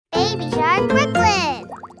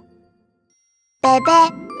Bebe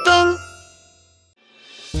Fin.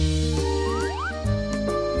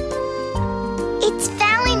 It's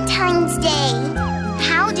Valentine's Day.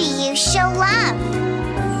 How do you show love?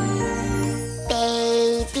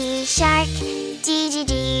 Baby shark,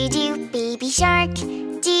 do-do-do-do. Baby shark,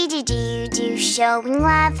 do-do-do-do. Showing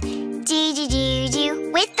love,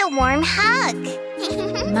 do-do-do-do. With a warm hug.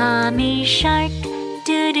 Mommy shark,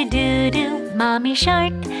 do-do-do-do. Mommy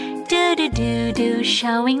shark, do-do-do-do.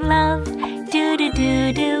 Showing love,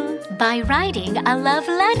 do-do-do-do. By writing a love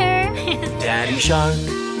letter. Daddy shark,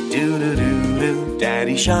 do-do-do-do.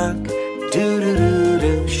 Daddy shark,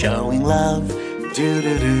 do-do-do-do. Showing love,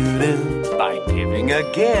 do-do-do-do. By giving a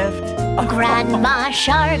gift. Grandma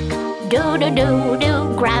shark,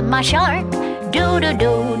 do-do-do-do. Grandma shark,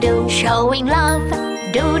 do-do-do-do. Showing love,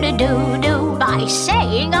 do-do-do-do. By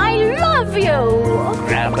saying I love you.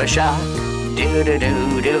 Grandpa shark,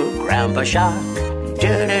 do-do-do-do. Grandpa shark,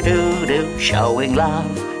 do-do-do-do. Showing love,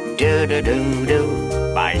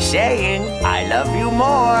 do-do-do-do. By saying I love you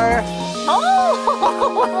more.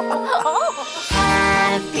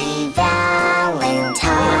 Happy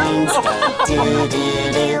Valentine's Day,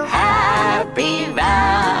 do-do-do. Happy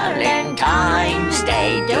Valentine's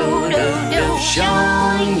Day, do-do-do.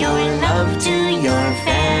 Showing your love to your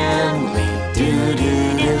family,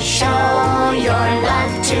 do-do-do. Show your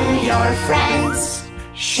love to your friends.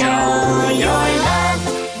 Show your love,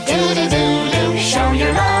 do-do-do-do. Show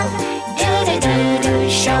your love, do-do-do-do.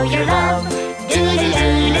 Show your love,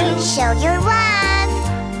 do-do-do-do. Show your love.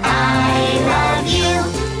 I love you,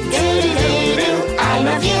 do-do-do-do. I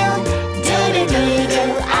love you, do-do-do-do.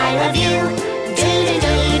 I love you,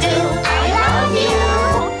 do-do-do-do. I love you.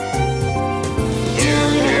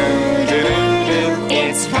 Do-do-do-do.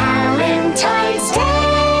 It's Valentine's Day.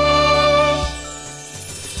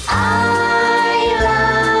 I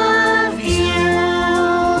love you.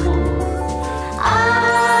 I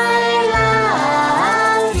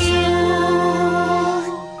love you.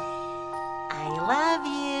 I love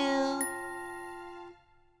you.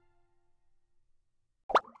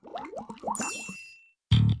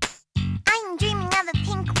 I'm dreaming of a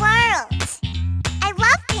pink world. I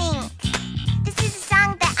love pink. This is a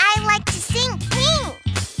song that I like to sing. Pink.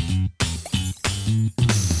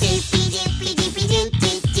 Doopy doopy doopy doo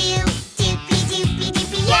doo doo. Doopy doopy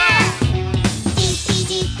doopy yeah. Doopy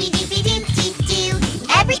doopy doopy doo doo doo.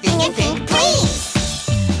 Everything in pink, please.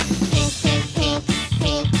 Pink, pink, pink,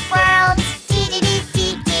 pink world. Doo doo doo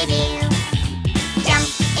doo doo doo. Jump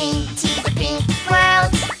into the pink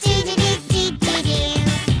world. Doo doo doo doo doo doo.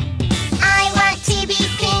 I want to be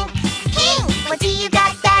pink,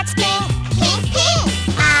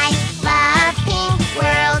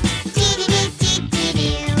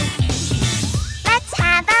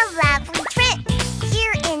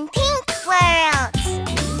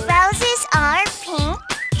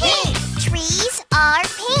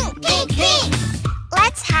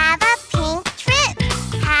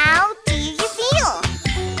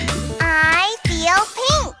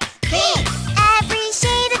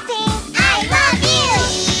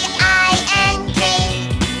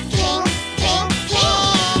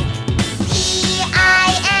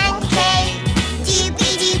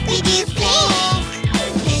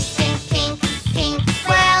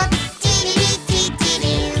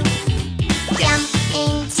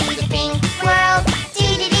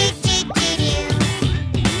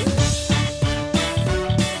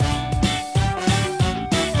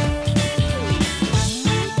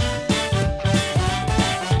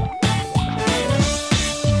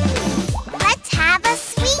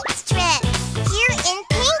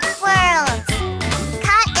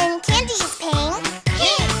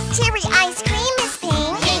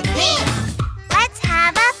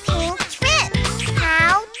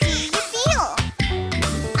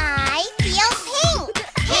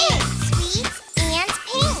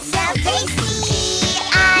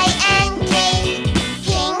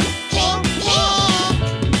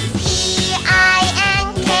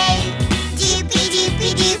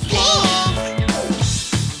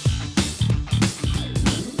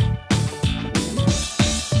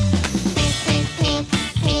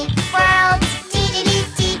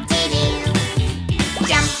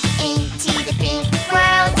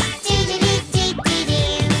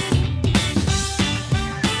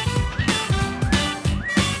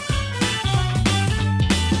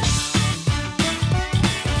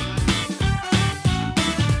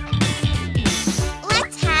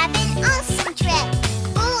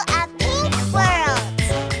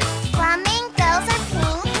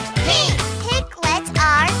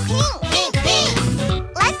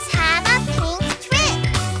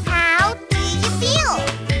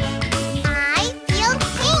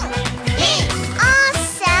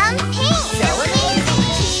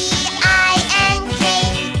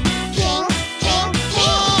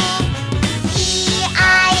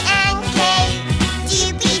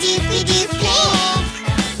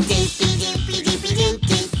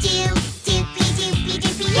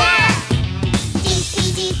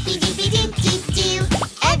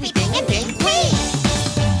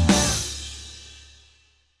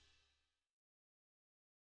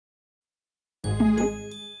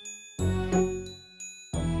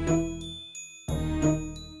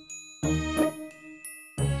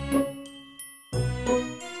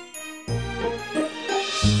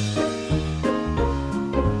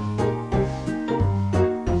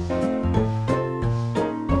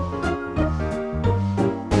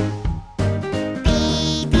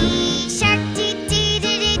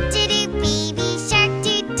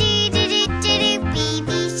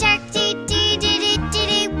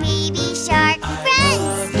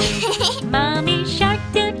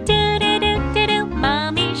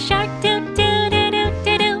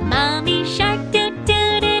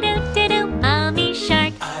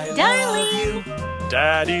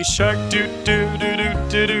 shark, doo doo doo doo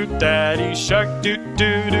doo doo. Daddy shark, doo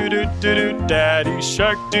doo doo doo doo doo. Daddy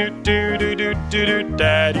shark, doo doo doo doo doo doo.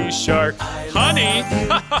 Daddy shark. Honey.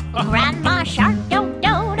 Grandma shark, do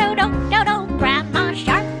do do do do do. Grandma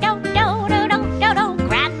shark, do do do do do do.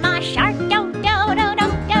 Grandma shark, do do do do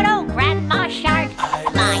do do. Grandma shark,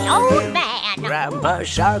 my old man. Grandpa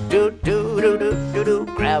shark, doo doo doo doo doo doo.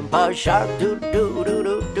 Grandpa shark, doo doo doo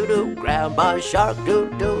doo doo doo. Grandpa shark, doo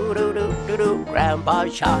doo doo doo doo doo. Grandpa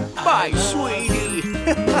shark, my sweetie.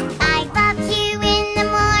 I love you in the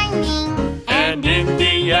morning And in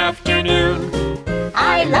the afternoon.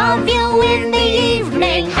 I love you in the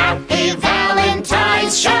evening. Happy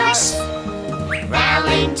Valentine's, sharks.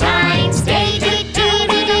 Valentine's Day, do do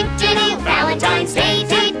do do do do. Valentine's Day,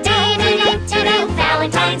 do do do do do do.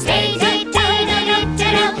 Valentine's Day, do do do do do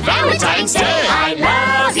do. Valentine's Day. I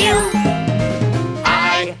love you.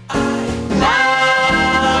 I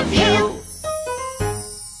love you.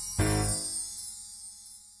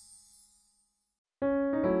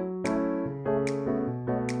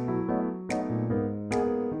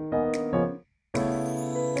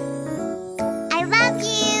 I love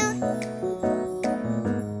you.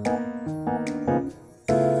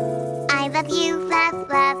 I love you, love,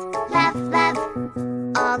 love, love, love.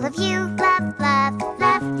 All of you, love, love,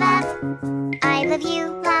 love, love. I love you,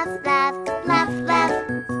 love, love, love, love.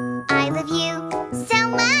 I love you so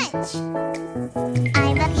much.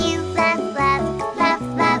 I love you, love, love, love,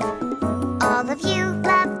 love. All of you,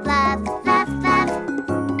 love, love, love, love.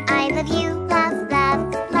 I love you, love, love,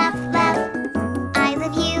 love, love. I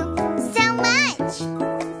love you so much.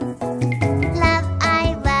 Love,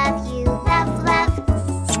 I love you, love, love.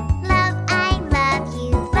 Love, I love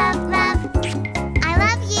you, love, love. I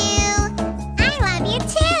love you. I love you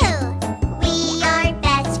too. We are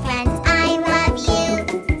best friends. I love you.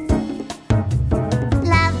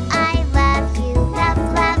 Love, I love you, love,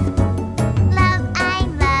 love. Love, I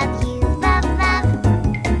love you, love, love.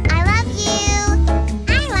 I love you. I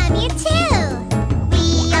love you too. We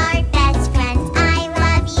are best friends. I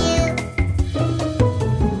love you.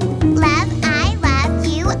 Love, I love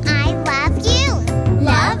you. I love you.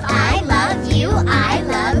 Love, I love you. I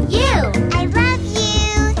love you. I love you.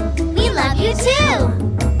 We love you too.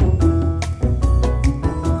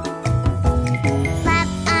 Love,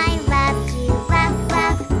 I love you. Love,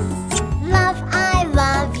 love. Love, I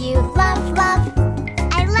love you. Love, love.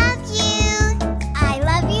 I love you. I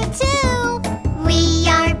love you too. We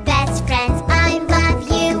are best friends. I love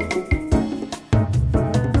you.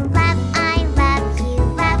 Love, I love you.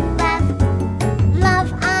 Love, love. Love,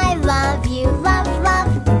 I love you. Love,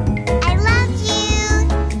 love. I love you.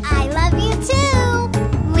 I love you too.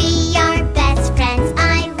 We are best friends. I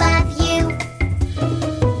love you.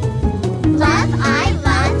 Love, I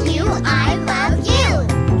love you. I love you.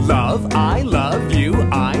 Love, I love you.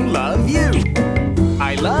 I love you.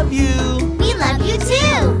 I love you. We love you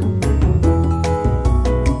too.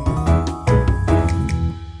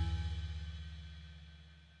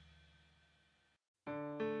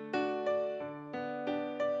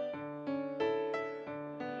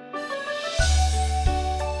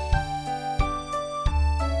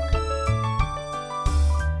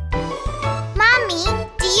 Mommy,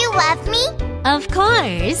 do you love me? Of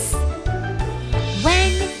course.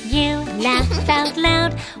 When you laugh out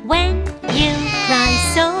loud, when you cry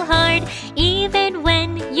so hard, even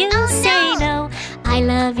when you say no, I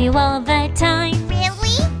love you all the time.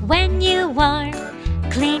 Really? When you are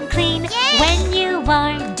clean, clean, when you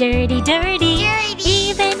are dirty, dirty, Dirty.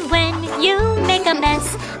 even when you make a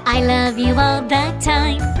mess, I love you all the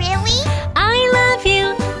time. Really? I love you,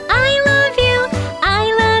 I love you, I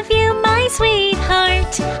love you, my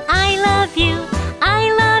sweetheart. I love you,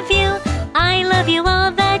 I love you, I love you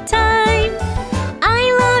all the time. I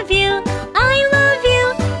love you, I love you,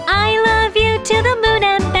 I love you to the moon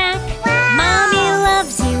and back. Wow. Mommy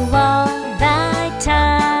loves you all the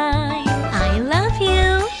time. I love you.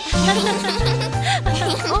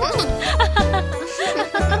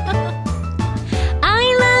 I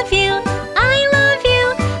love you, I love you,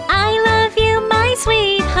 I love you, my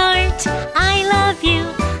sweetheart. I love you,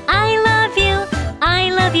 I love you, I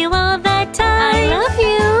love you all the time. I love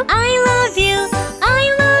you, I love you, I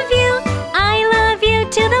love you, I love you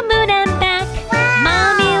to the moon and back. Wow.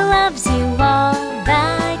 Mommy loves you all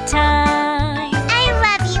the time. I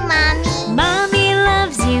love you, Mommy. Mommy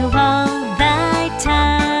loves you all the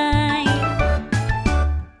time.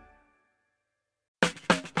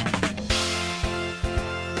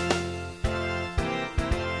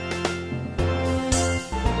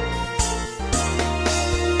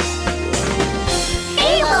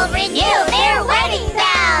 They will renew their wedding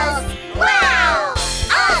vows. Wow!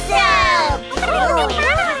 Awesome!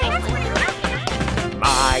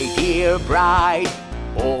 dear bride,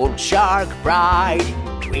 old shark bride,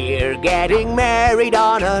 we're getting married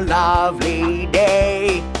on a lovely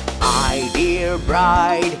day. My dear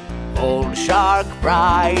bride, old shark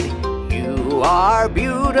bride, you are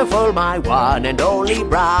beautiful, my one and only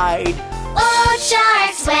bride. Old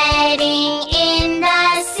shark's wedding in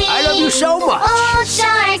the sea. I love you so much. Old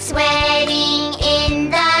shark's wedding in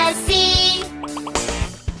the sea.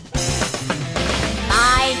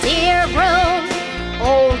 My dear groom,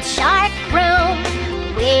 old shark groom,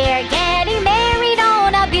 we're getting married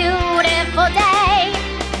on a beautiful day.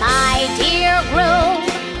 My dear groom,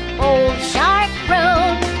 old shark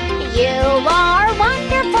groom, you are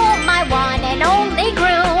wonderful, my one and only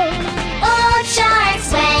groom. Old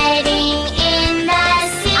shark's wedding in the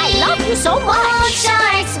sea. I love you so much. Old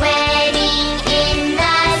shark's wedding in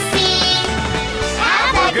the sea.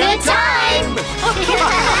 Have a good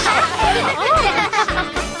time.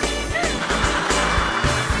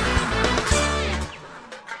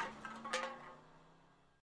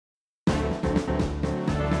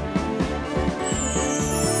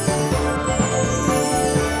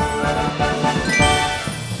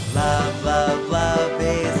 Love, love, love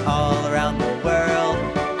is all around the world.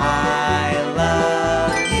 I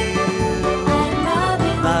love you.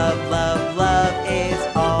 Love, love, love is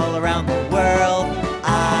all around the world.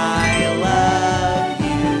 I love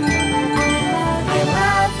you. I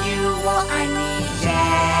love you och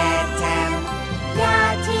annigheten.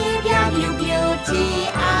 Jag tillbjöd ju beauty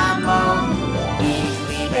among. Ich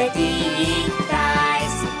liebe dich,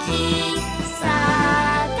 das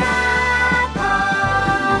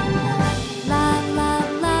Love,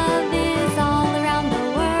 love, love is all around the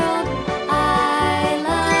world. I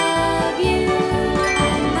love you.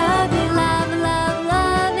 Love, love,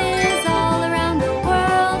 love is all around the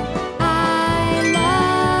world. I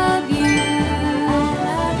love you.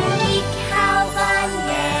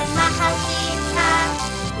 Ikhawanie mahakita,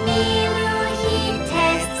 miluhite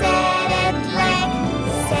seretlek,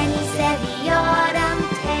 seni seviyorum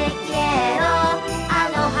te quiero,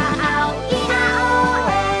 aloha au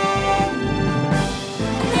inaoen.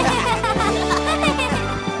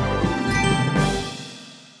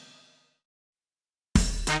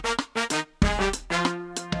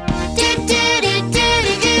 Do do do do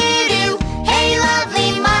do do do. Hey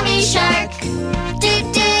lovely mommy shark. Do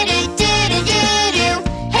do do do do do do.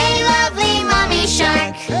 Hey lovely mommy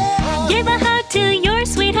shark. Give a hug to your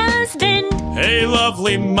sweet husband. Hey,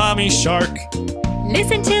 lovely mommy shark.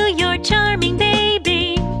 Listen to your charming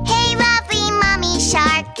baby. Hey lovely mommy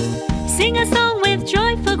shark. Sing a song with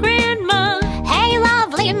joyful grandma. Hey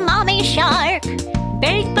lovely mommy shark.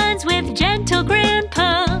 Bake buns with gentle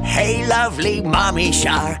grandpa. Hey, lovely mommy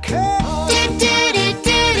shark. Do do do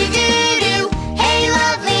do do do do. Hey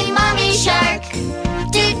lovely mommy shark.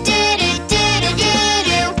 Do do do do do do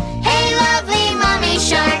do. Hey lovely mommy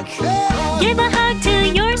shark. Give a hug to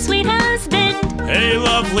your sweet husband. Hey,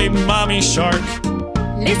 lovely mommy shark.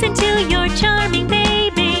 Listen to your charming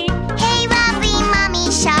baby. Hey lovely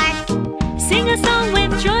mommy shark. Sing a song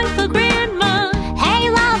with joyful grandma. Hey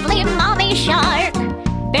lovely mommy shark.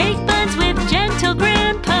 Bake buns with gentle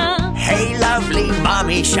grandpa. Hey, lovely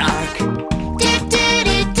mommy shark. Do do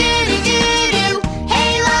do do do do do.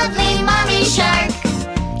 Hey lovely mommy shark.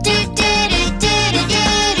 Do do do do do do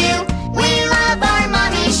do. We love our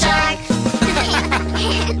mommy shark.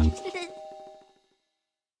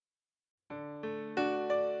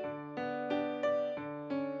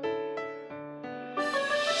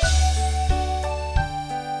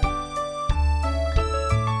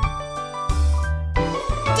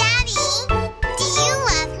 Daddy, do you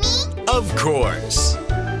love me? Of course.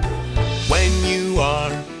 When you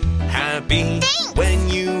are happy, Thanks. when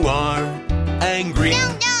you are angry,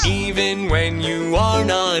 No, no. even when you are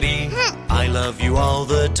naughty, I love you all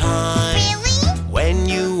the time. Really? When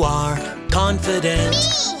you are confident,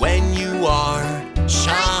 Me. when you are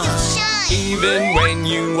shy, I'm so shy. even when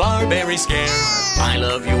you are very scared, I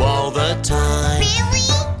love you all the time. Really?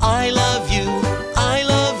 I love you, I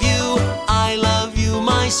love you, I love you,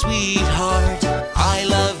 my sweetheart. I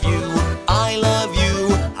love you, I love you,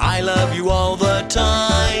 I love you all the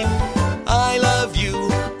time. I love you,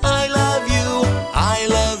 I love you, I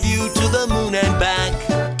love you to the moon and back.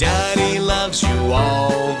 Daddy loves you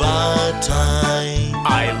all the time.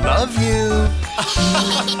 I love you.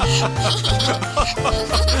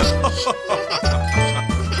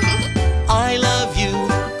 I love you,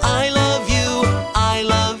 I love you, I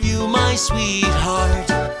love you, my sweetheart.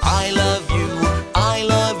 I love you, I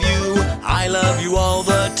love you, I love you all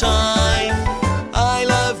the time. I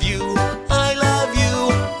love you, I love you,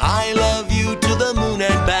 I love you to the moon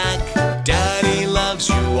and back. Daddy loves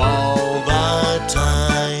you all the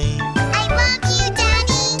time.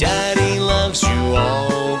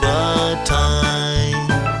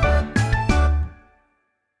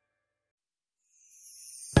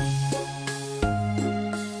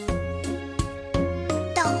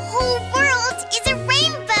 The whole world is a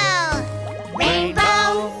rainbow.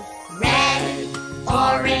 Rainbow, red,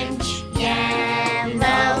 orange,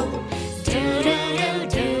 yellow.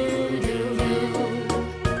 Do-do-do-do-do-do.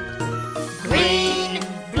 Green,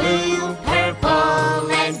 blue,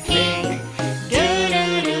 purple, and pink.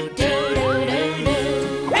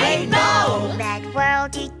 Do-do-do-do-do-do. Rainbow! Red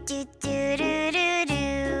world, do do do do do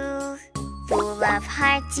do. Full of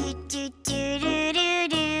heart, do do do do do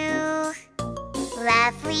do.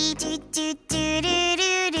 Lovely, do do do do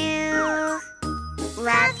do do.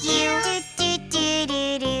 Love you, do do do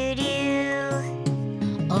do do do.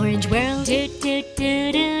 Orange world, do do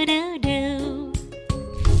do do do do.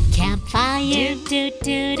 Campfire, do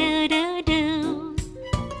do do do do.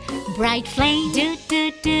 Bright flame, do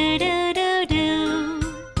do do do do do.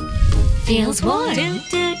 Feels warm, do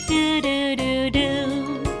do do do do do.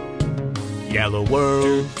 Yellow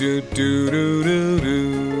world, Do do do do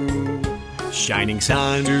do. shining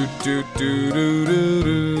sun, Do do do do do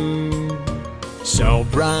do. so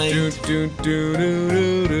bright, Do do do do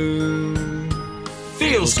do do.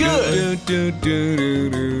 feels good. Do do do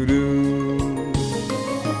do do.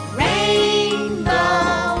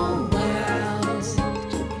 Rainbow world.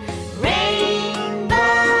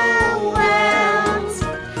 Rainbow world.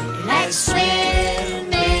 Let's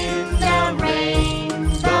swim in the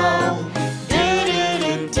rainbow.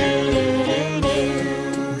 Do-do-do-do-do-do.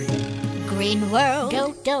 Green world,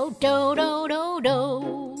 do do do do do do.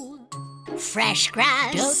 Fresh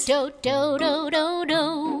grass, do do do do do do.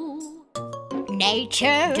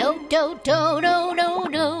 Nature, do do do do do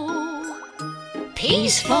do.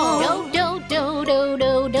 Peaceful, do do do do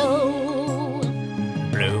do do.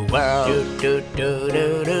 Blue world, do do do do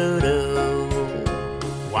do.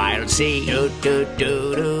 Wild sea, do do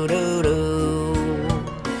do do do do.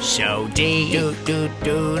 So deep, do do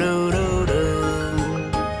do do do do.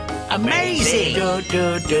 Amazing, do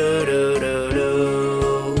do do do do do.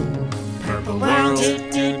 Purple world.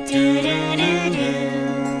 Do-do-do-do-do.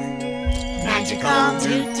 Magical.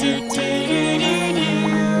 Do-do-do-do-do.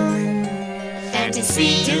 Fantasy.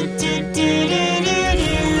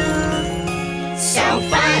 Do-do-do-do-do. So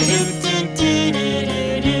fun.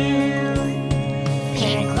 Do-do-do-do-do.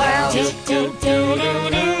 Pink world.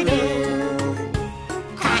 Do-do-do-do-do.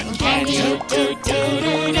 Cotton candy.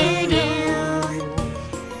 Do-do-do-do-do.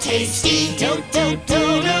 Tasty.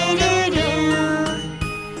 Do-do-do-do-do.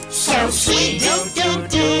 So sweet.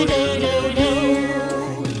 Do-do-do-do-do-do.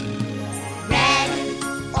 Red,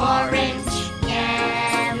 orange,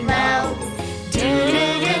 yellow.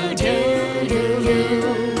 Do-do-do-do-do-do.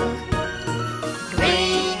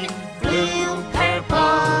 Green, blue,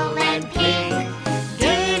 purple, and pink.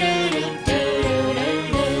 Do-do-do-do-do-do.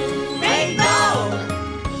 Rainbow!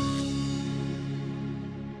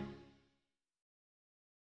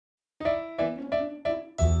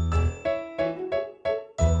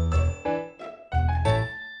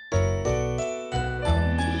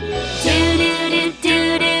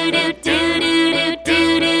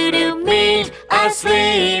 Do-do-do-do-do-do-do-do-do. Meet a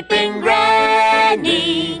sleeping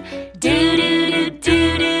granny.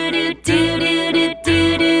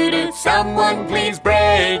 Do-do-do-do-do-do-do-do-do. Someone please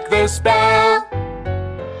break the spell.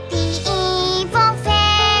 The evil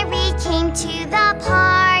fairy came to the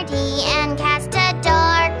party and cast a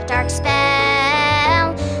dark, dark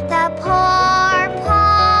spell. The poor,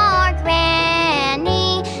 poor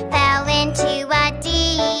granny fell into a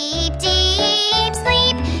deep, deep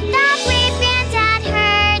sleep. The brave granddad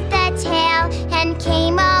heard the tale and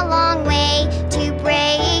came a long way to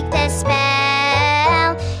break the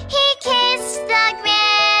spell. He kissed the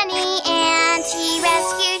granny and he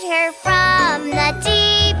rescued her from the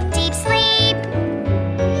deep, deep sleep.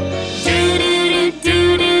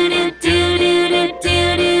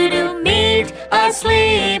 Do-do-do-do-do-do-do-do-do. Meet a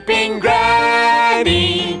sleeping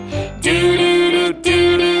granny.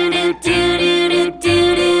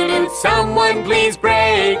 Do-do-do-do-do-do-do-do-do. Someone please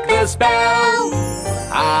break the spell.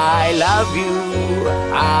 I love you,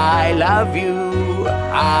 I love you,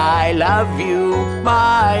 I love you,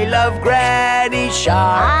 my love Granny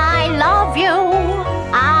Shark. I love you.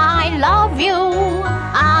 I love you.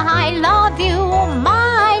 I love you.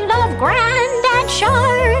 My love, Granddad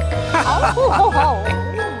Shark. Oh.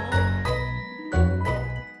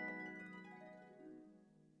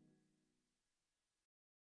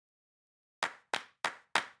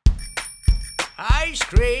 Ice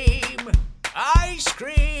cream, ice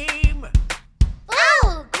cream.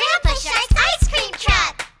 Oh, Grandpa Shark's ice cream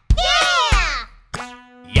truck! Yeah!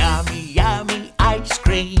 Yummy, yummy ice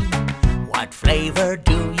cream. What flavor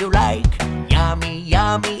do you like? Yummy,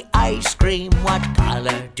 yummy ice cream. What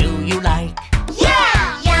color do you like?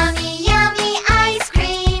 Yeah! Yummy, yummy ice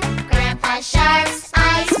cream. Grandpa Shark's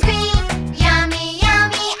ice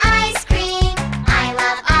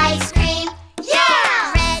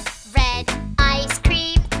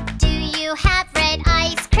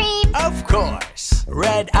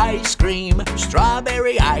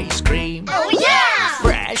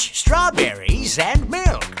fish, strawberries, and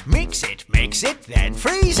milk. Mix it, then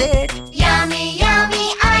freeze it. Yummy,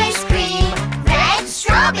 yummy ice cream. Red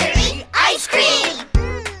strawberry ice cream.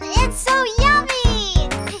 It's so yummy.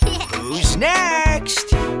 Who's next?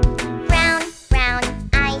 Brown, brown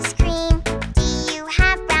ice cream. Do you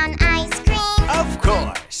have brown ice cream? Of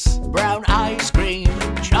course. Brown ice cream,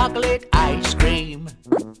 chocolate ice cream.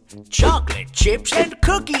 Chocolate chips and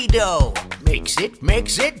cookie dough. Mix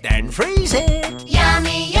it, then freeze it.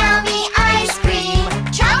 Yummy, yummy ice cream.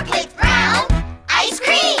 Chocolate brown ice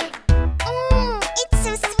cream. It's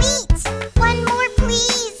so sweet. One more,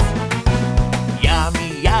 please.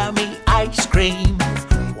 Yummy, yummy ice cream.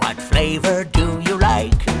 What flavor do you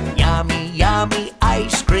like? Yummy, yummy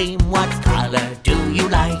ice cream. What color do you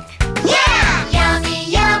like? Yeah! Yummy,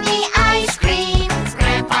 yummy ice cream.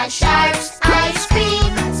 Grandpa Shark's ice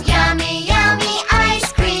cream. Yummy, yummy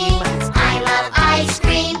ice cream. I love ice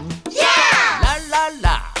cream. Yeah! La la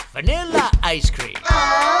la, vanilla ice cream.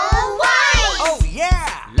 Oh, white! Oh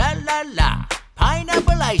yeah, la la la,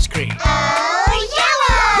 pineapple ice cream. Oh,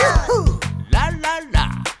 yellow! Woohoo! La la la,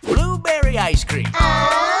 blueberry ice cream.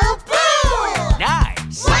 Oh, blue!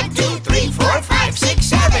 Nice. 1, 2, 3, 4, 5, 6,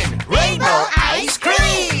 7. Rainbow ice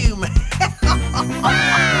cream!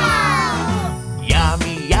 Wow!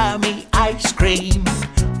 Yummy, yummy ice cream.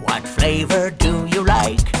 What flavor do you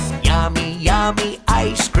like? Yummy, yummy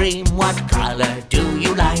ice cream. What color do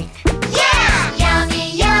you like? Yeah!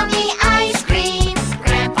 Yummy, yummy ice cream.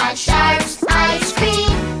 Grandpa Shark's ice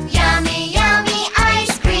cream. Yummy, yummy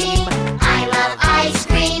ice cream. I love ice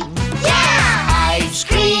cream. Yeah! Ice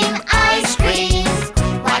cream, ice cream.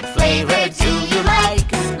 What flavor do you like?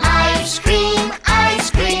 Ice cream, ice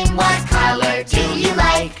cream. What color do you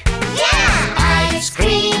like? Yeah! Ice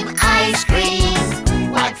cream, ice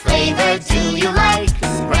cream. What flavor do you like?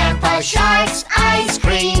 Grandpa Shark's ice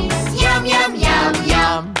cream. Yum, yum, yum,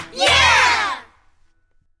 yum. Yeah!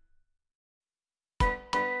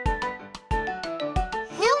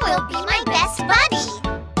 Who will be my best buddy?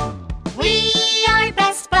 We are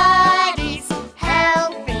best buddies,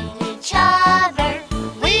 helping each other.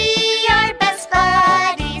 We are best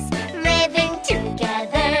buddies, living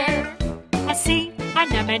together. A sea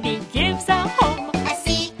anemone gives a home. A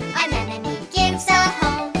sea anemone gives a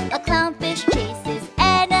home. A clownfish chases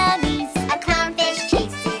enemies. A clownfish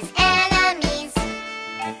chases enemies.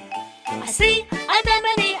 A sea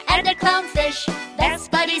anemone and a clownfish,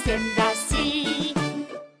 best buddies in the sea.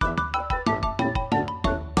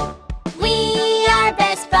 We are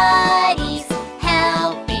best buddies,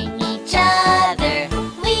 helping each other.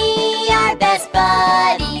 We are best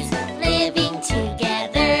buddies, living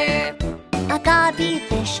together. A gobby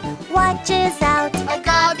fish watches out. A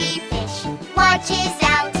gobby fish watches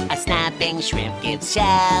out. A snapping shrimp gives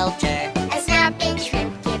shelter. A snapping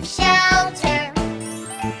shrimp gives shelter.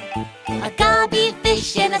 A gobby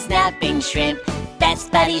fish and a snapping shrimp,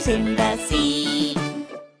 best buddies in the sea.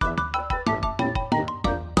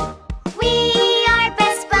 We are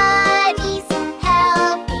best buddies,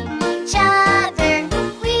 helping each other.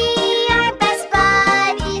 We are best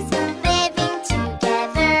buddies, living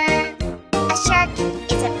together. A shark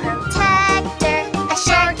is a protector. A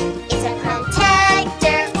shark is a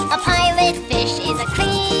protector. A pilot fish is a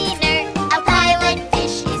cleaner. A pilot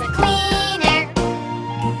fish is a cleaner.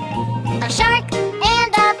 A shark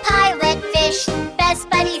and a pilot fish, best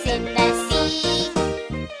buddies in the sea.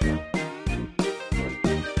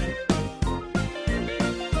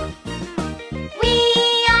 We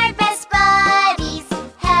are best buddies,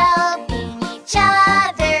 helping each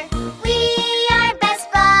other. We are best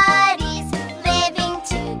buddies, living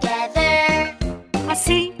together. A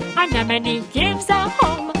sea anemone gives a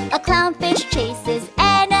home. A clownfish chases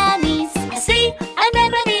enemies. A sea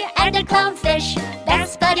anemone and a clownfish,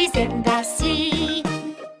 best buddies in the sea.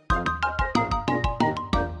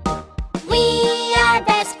 We are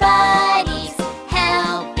best buddies,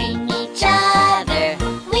 helping each other.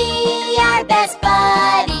 We are best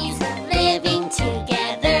buddies, living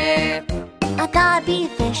together. A gobby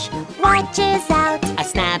fish watches out. A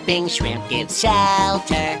snapping shrimp gives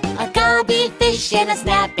shelter. A gobby fish and a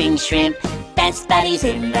snapping shrimp, best buddies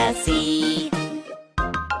in the sea.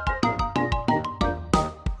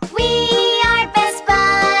 We are best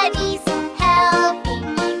buddies, helping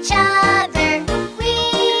each other. We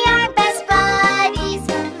are best buddies,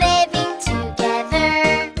 living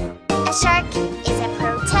together. A shark is a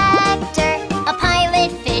protector. A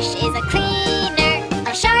pilot fish is a cleaner.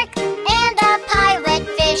 A shark and a pilot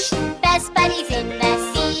fish, best buddies in the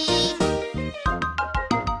sea.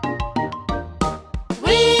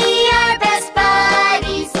 We are best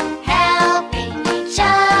buddies, helping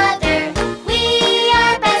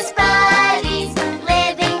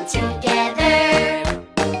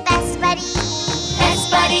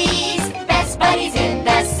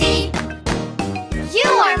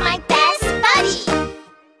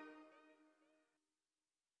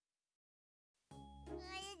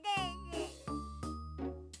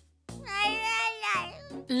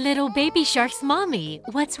Little baby shark's mommy,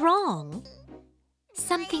 what's wrong?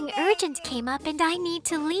 Something urgent came up and I need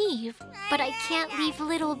to leave. But I can't leave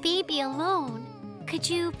little baby alone. Could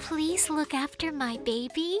you please look after my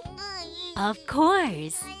baby? Of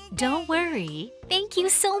course. Don't worry. Thank you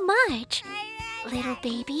so much. Little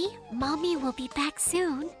baby, mommy will be back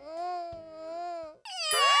soon.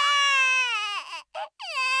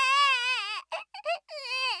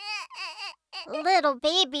 Little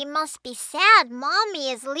baby must be sad.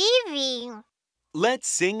 Mommy is leaving. Let's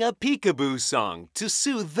sing a Peekaboo song to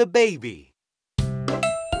soothe the baby.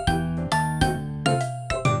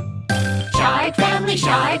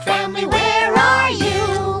 Shark family, where are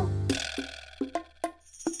you?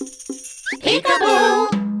 Peekaboo!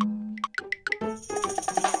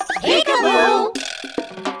 Peekaboo!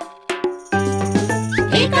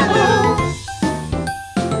 Peekaboo!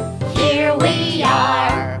 Here we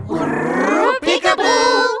are!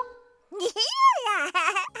 Peekaboo!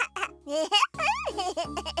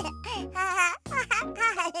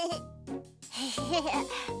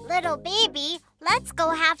 Little baby, let's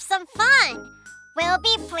go have some fun. We'll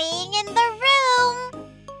be playing in the room.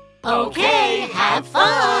 Okay, have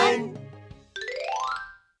fun!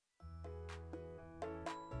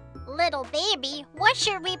 Little baby, what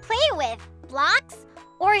should we play with? Blocks?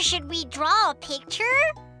 Or should we draw a picture?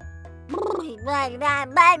 What? You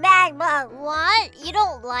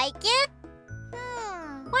don't like it?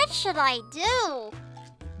 What should I do?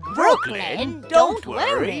 Brooklyn, don't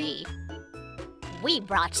worry. We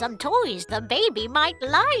brought some toys the baby might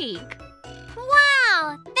like.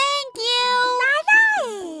 Wow, thank you!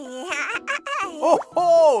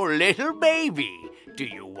 Oh, little baby. Do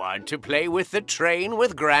you want to play with the train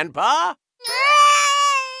with Grandpa?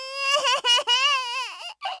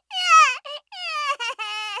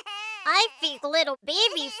 I think little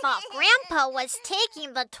baby thought Grandpa was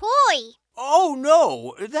taking the toy. Oh,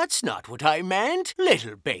 no, that's not what I meant,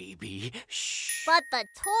 little baby. Shh. But the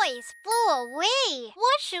toys flew away.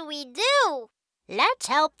 What should we do? Let's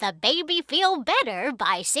help the baby feel better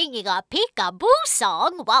by singing a Peekaboo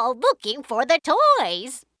song while looking for the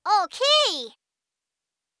toys. Okay.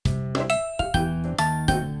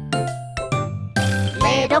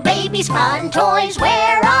 Little baby's fun toys,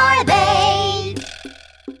 where are they?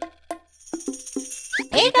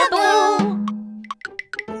 Peekaboo!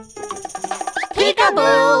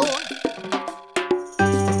 Peekaboo!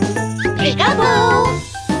 Peekaboo!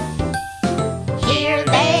 Here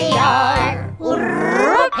they are!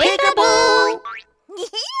 Peekaboo!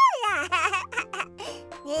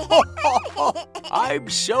 I'm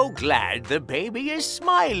so glad the baby is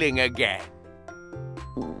smiling again.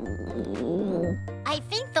 I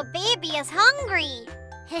think the baby is hungry.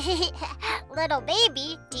 Little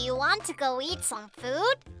baby, do you want to go eat some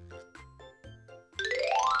food?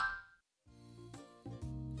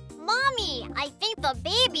 Mommy, I think the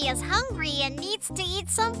baby is hungry and needs to eat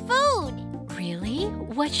some food. Really?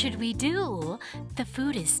 What should we do? The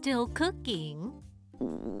food is still cooking.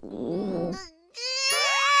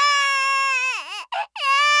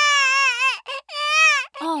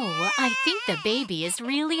 Oh, I think the baby is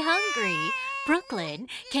really hungry. Brooklyn,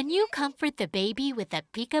 can you comfort the baby with a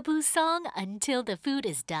Peekaboo song until the food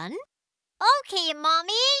is done? Okay,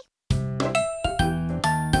 Mommy.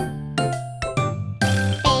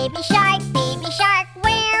 Baby shark,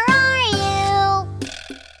 where are you?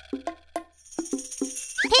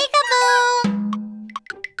 Peekaboo!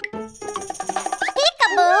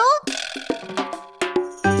 Peekaboo!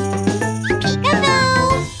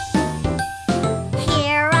 Peekaboo!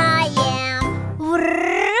 Here I am.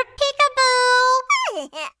 Peekaboo!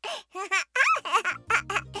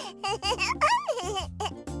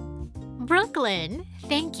 Brooklyn,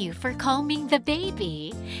 thank you for calming the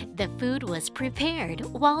baby. The food was prepared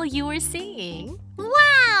while you were singing.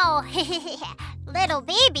 Wow! Little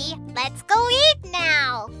baby, let's go eat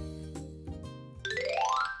now.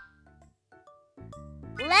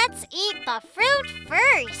 Let's eat the fruit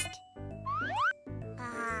first.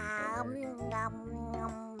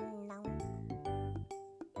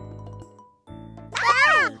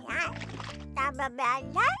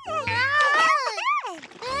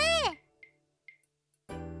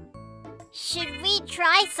 Should we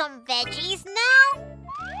try some veggies now?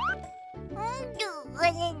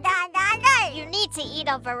 You need to eat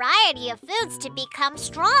a variety of foods to become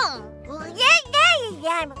strong.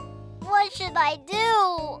 What should I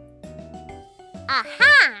do?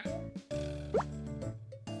 Aha!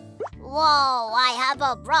 Whoa, I have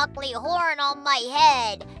a broccoli horn on my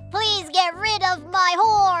head. Please get rid of my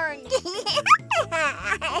horn.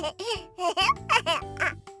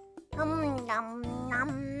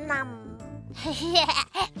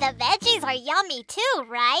 The veggies are yummy too,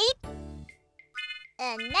 right?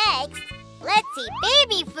 And next, let's eat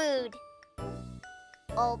baby food.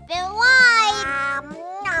 Open wide.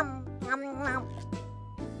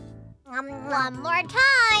 One more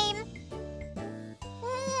time.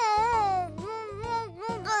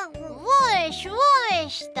 Whoosh,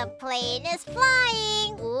 whoosh, the plane is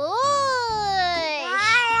flying. Whoosh.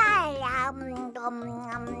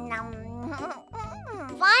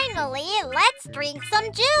 Finally, let's drink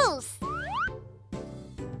some juice.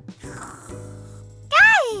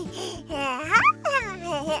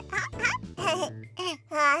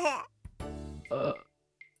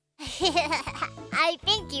 I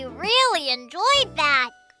think you really enjoyed that.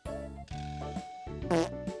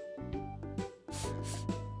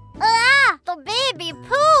 Ah, the baby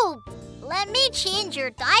pooped. Let me change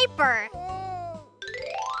your diaper.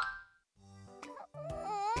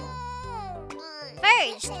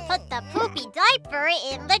 First, put the poopy diaper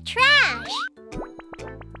in the trash.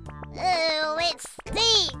 Oh, it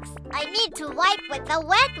stinks. I need to wipe with a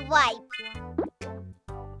wet wipe.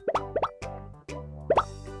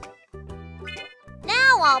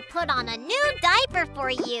 Now I'll put on a new diaper for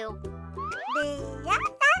you.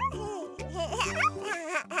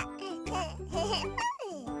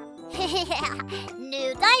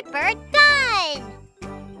 New diaper done!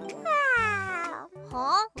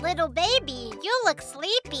 Huh? Little baby, you look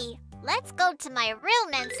sleepy. Let's go to my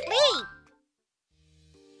room and sleep.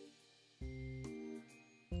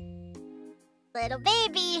 Little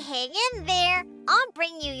baby, hang in there. I'll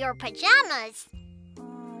bring you your pajamas.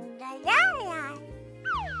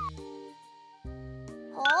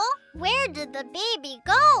 Huh? Where did the baby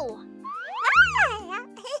go?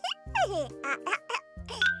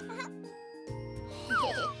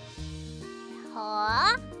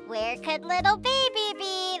 Huh? Where could little baby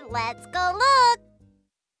be? Let's go look.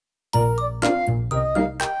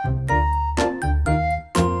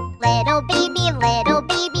 Little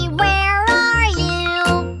baby, where are you?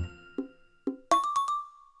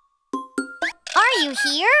 Are you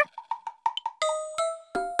here?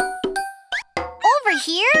 Over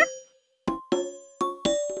here?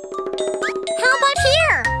 How about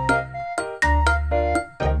here?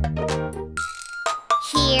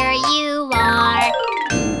 Here you are.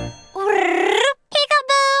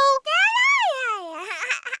 Peekaboo!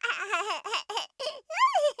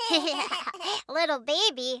 Little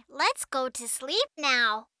baby, let's go to sleep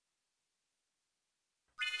now.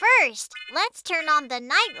 First, let's turn on the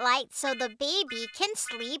night light so the baby can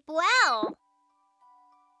sleep well.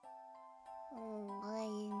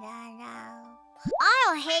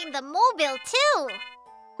 I'll hang the mobile too.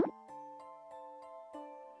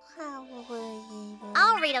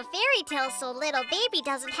 I'll read a fairy tale so little baby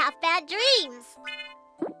doesn't have bad dreams.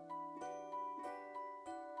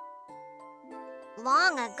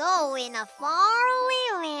 Long ago in a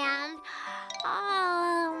faraway land,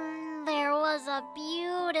 there was a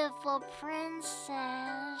beautiful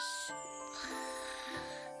princess.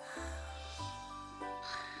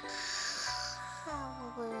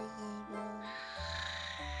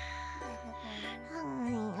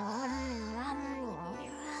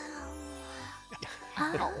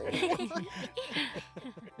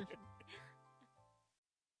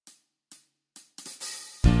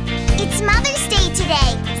 It's Mother's Day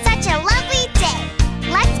today. Such a lovely day.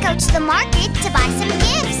 Let's go to the market to buy some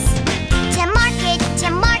gifts. To market,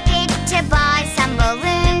 to buy some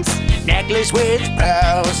balloons. Necklace with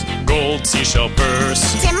pearls. Gold seashell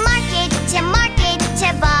purse. To market,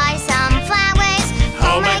 to buy some flowers.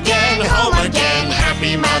 Home again,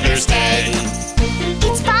 happy Mother's Day.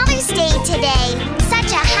 It's Father's Day today.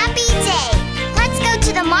 Such a happy day. Let's go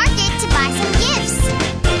to the market to buy some gifts.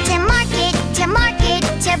 To market,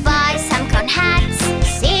 to buy some cone hats.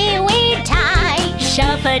 Seaweed tie,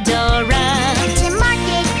 Shuffadora. To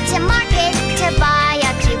market, to buy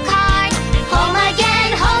a cue card. Home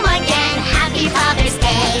again, happy Father's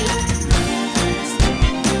Day.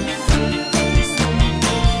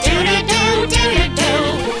 Do-do-do, do-do-do.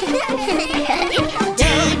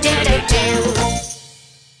 Do-do-do-do.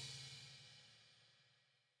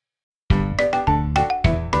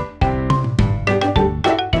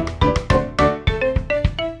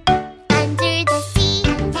 Under the sea,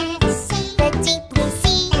 the deep blue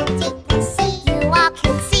sea, you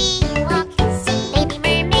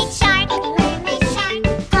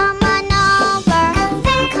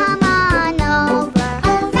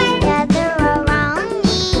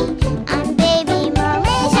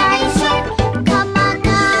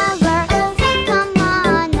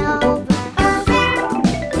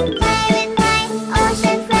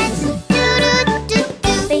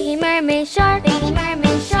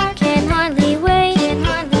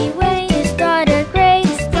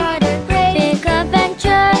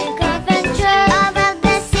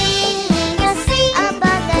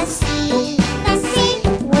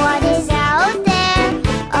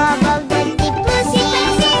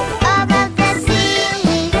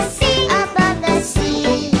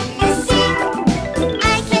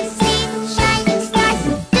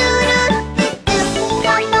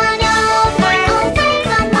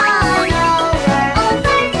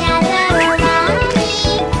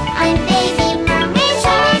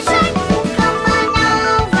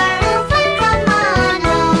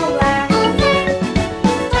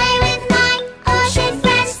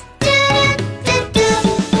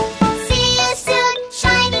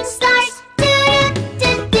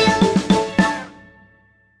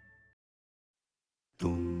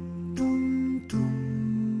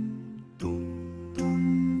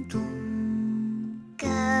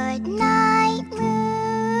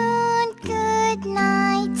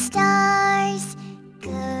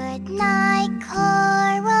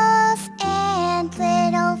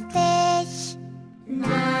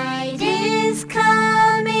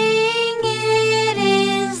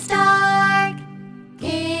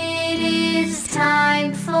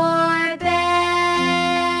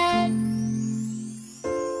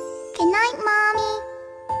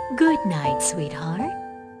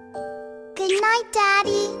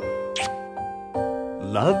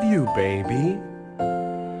love you, baby.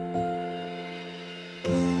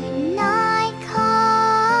 Good night,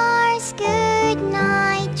 cars. Good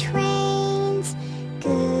night, trains.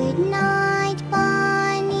 Good night,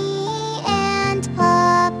 Bunny and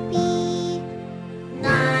Puppy.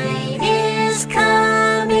 Night is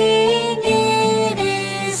coming, it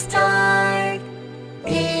is dark.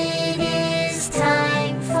 It is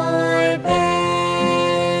time for bed.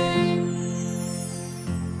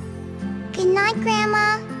 Good night,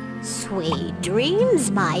 Grandma. Sweet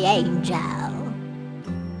dreams, my angel.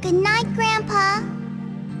 Good night, Grandpa.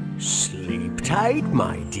 Sleep tight,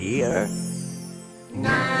 my dear.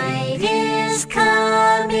 Night is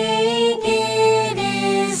coming, it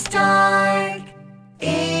is dark.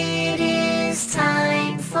 It is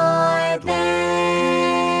time for bed.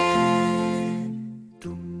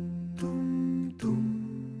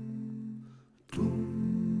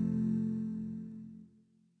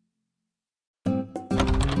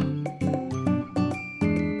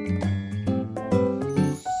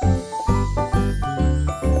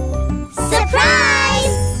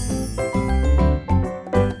 Surprise!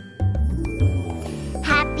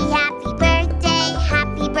 Happy, happy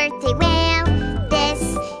birthday, Will. This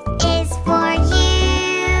is for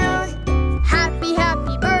you. Happy,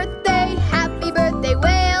 happy birthday,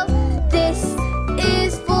 Will. This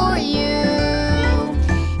is for you.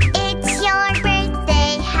 It's your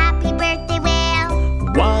birthday, happy birthday, Will.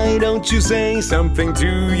 Why don't you say something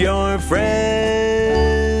to your friends?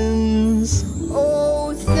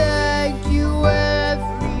 Oh, thank you,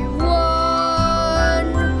 everyone.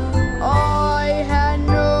 I had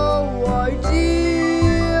no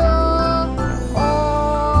idea. I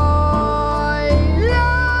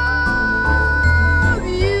love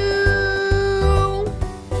you.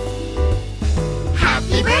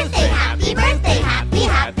 Happy birthday, happy birthday,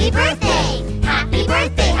 happy birthday. Happy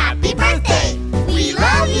birthday, happy birthday. We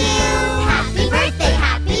love you. Happy birthday,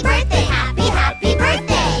 happy birthday, happy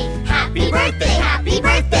birthday. Happy birthday, happy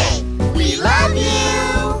birthday. We love you.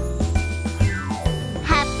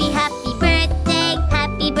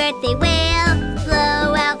 Happy birthday, Will.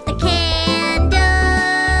 Blow out the candles.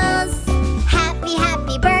 Happy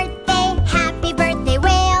birthday,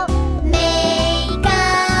 Will. Make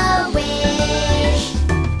a wish.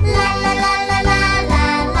 La la la la la la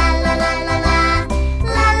la la la la la.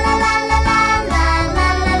 La la la la la la la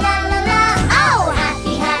la la la la. Oh,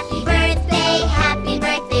 happy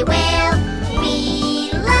birthday, Will. We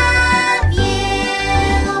love you.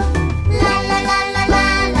 La la la la la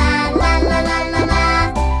la la la la la la.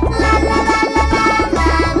 La la la la la la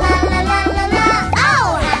la la la la la. Oh,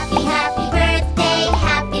 happy birthday,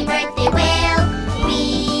 Will. We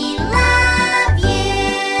love you.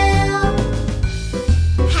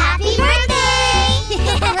 Happy birthday!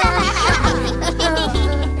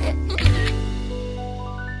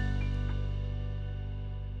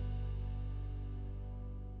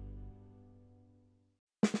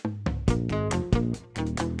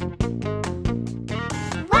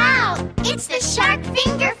 Wow! It's the shark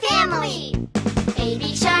finger family!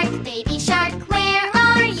 Baby shark, where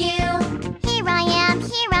are you? Here I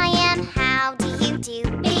am, how do you do?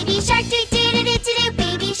 Baby shark, do-do-do-do-do-do,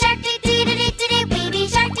 baby shark, do-do-do-do-do-do, baby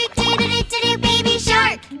shark, do-do-do-do-do-do, baby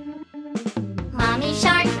shark! Mommy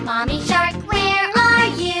shark, where are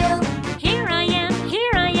you? Here I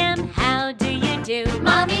am, how do you do?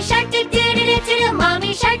 Mommy shark, do-do-do-do-do-do,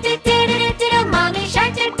 mommy shark, do-do-do-do-do-do, mommy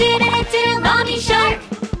shark, do-do-do-do-do-do, mommy shark!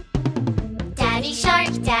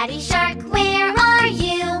 Daddy shark, where are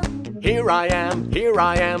you? Here I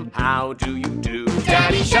am, how do you do?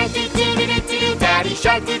 Daddy shark, do-do-do-do-do-do, daddy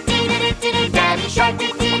shark, do-do-do-do-do-do, daddy shark,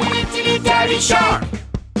 do-do-do-do-do-do, daddy shark!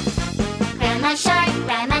 Grandma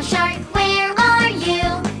shark, where are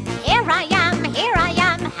you? Here I am,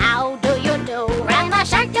 how do you do? Grandma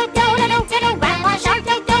shark, do-do-do-do-do-do, grandma shark,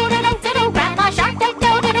 do-do-do-do-do-do, grandma shark,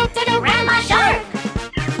 do-do-do-do-do-do, grandma shark!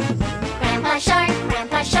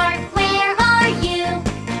 Grandpa shark, where are you?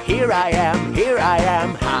 Here I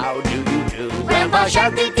am, how do you do? Grandpa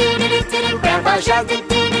shark, do-do-do-do-do-do, grandpa shark,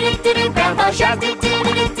 do-do-do-do-do-do, grandpa shark,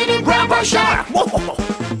 do-do-do-do-do-do, grandpa shark!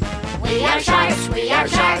 We are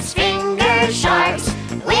sharks, finger sharks.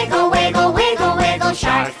 Wiggle, wiggle, wiggle, wiggle,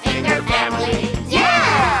 shark finger family.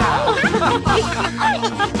 Yeah!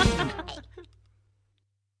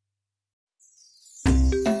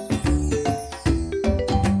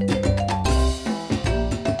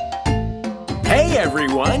 Hey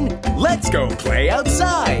everyone, let's go play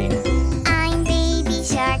outside. I'm Baby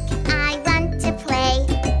Shark, I want to play.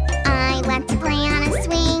 I want to play on a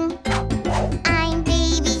swing. I'm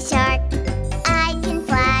Baby Shark, I can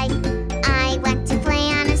fly. I want to play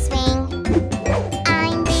on a swing.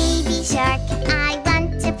 I'm Baby Shark, I want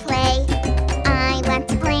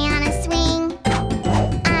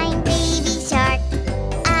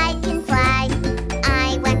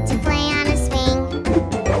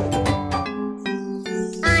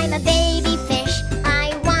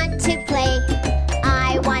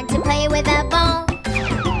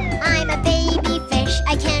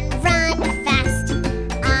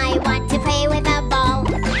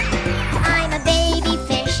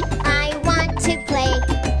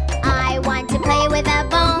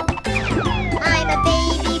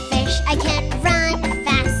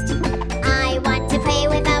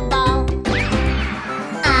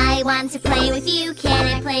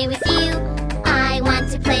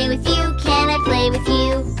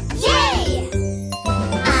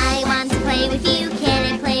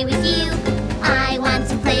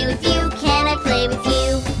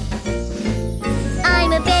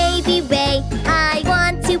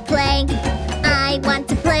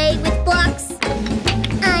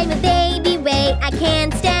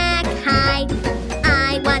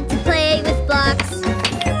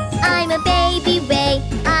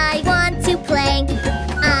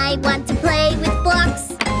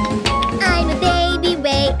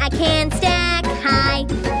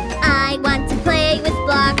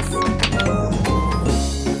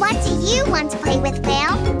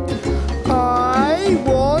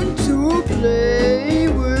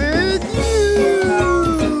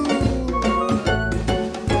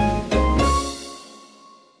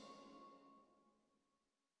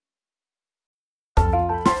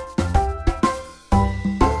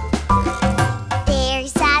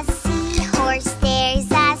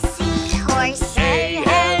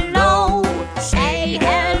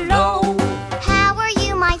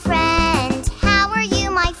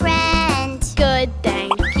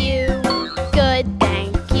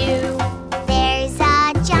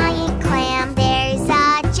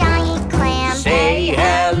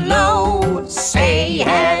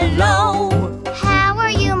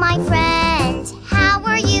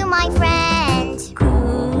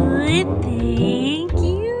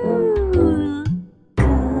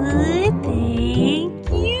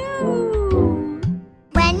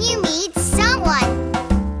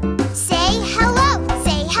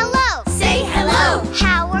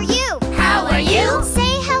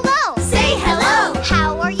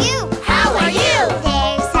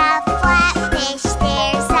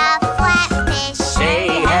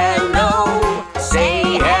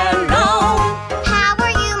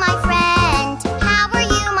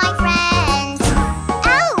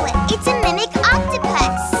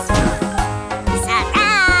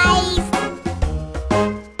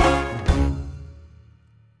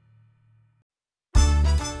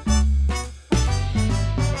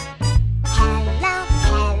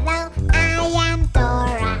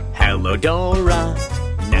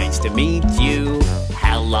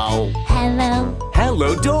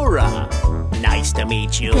Dora. Nice to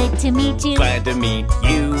meet you. Good to meet you. Glad to meet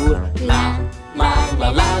you. La, la, la,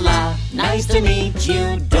 la, la. Nice to meet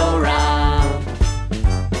you, Dora.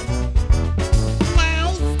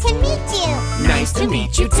 Nice to meet you. Nice to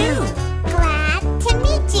meet you too. Glad to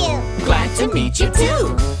meet you. Glad to meet you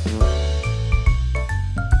too.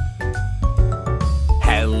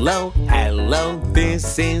 Hello, hello,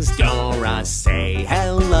 this is Dora. Say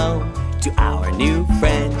hello to our new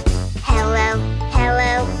friend. Hello,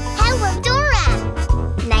 hello, hello, Dora.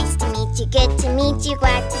 Nice to meet you, good to meet you,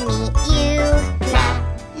 glad to meet you. La,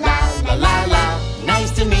 la, la, la, la.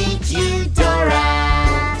 Nice to meet you,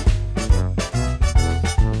 Dora.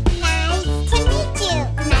 Nice to meet you.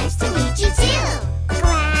 Nice to meet you too.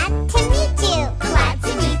 Glad to meet you. Glad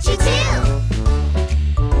to meet you too.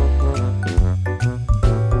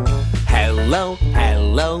 Hello,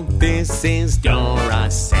 hello, this is Dora.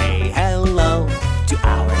 Say hello to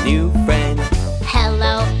our new friend.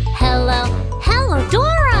 Hello, hello, hello,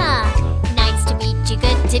 Dora. Nice to meet you,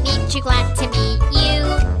 good to meet you, glad to meet you.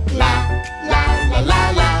 La, la, la,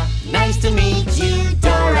 la, la. Nice to meet you,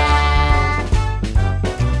 Dora.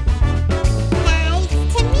 Nice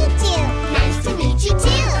to meet you. Nice to meet you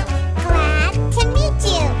too. Glad to meet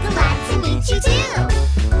you. Glad to meet you too.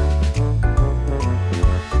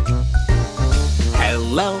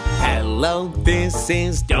 Hello, hello, this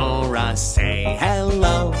is Dora. Say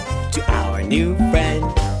hello to our new friend.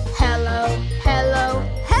 Hello, hello,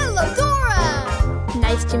 hello, Dora.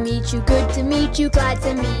 Nice to meet you, good to meet you, glad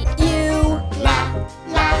to meet you. La,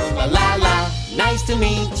 la, la, la, la. Nice to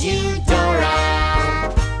meet you,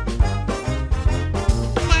 Dora.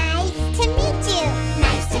 Nice to meet you.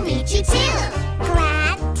 Nice to meet you too.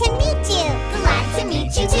 Glad to meet you. Glad to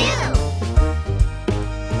meet you too.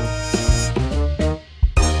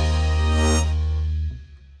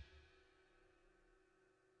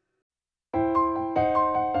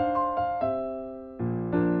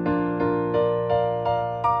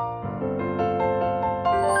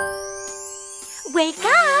 Wake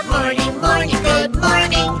up! Morning, morning, good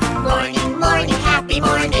morning. Morning, morning, happy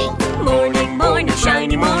morning. Morning, morning,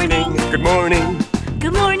 shiny morning. Good morning.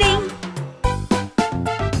 Good morning.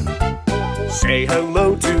 Say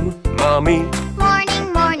hello to Mommy.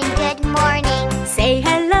 Morning, morning, good morning. Say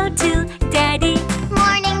hello to Daddy.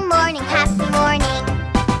 Morning, morning, happy morning.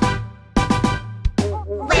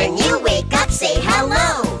 When you wake up, say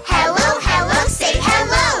hello. Hello, hello, say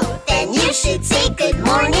hello. Then you should say good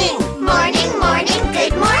morning. Morning, morning,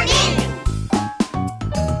 good morning.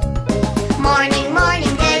 Morning,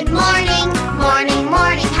 morning, good morning. Morning,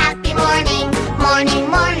 morning, happy morning. Morning,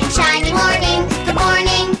 morning, shiny morning. Good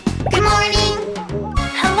morning, good morning.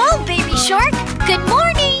 Hello, baby shark. Good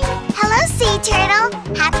morning. Hello, sea turtle.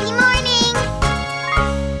 Happy morning.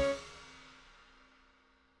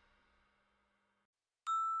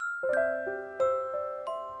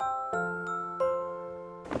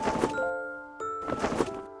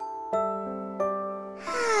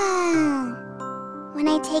 When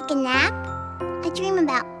I take a nap, I dream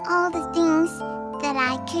about all the things that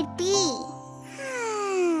I could be.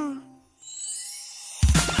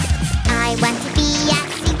 I want to be a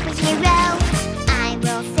superhero. I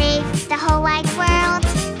will save the whole wide world.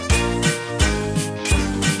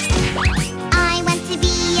 I want to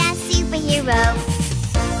be a superhero.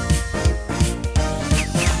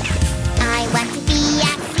 I want to be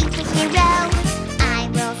a superhero. I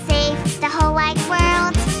will save the whole wide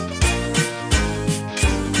world.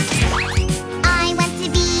 I want to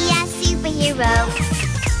be a superhero.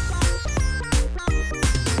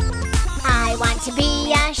 I want to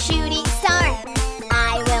be a shooting star.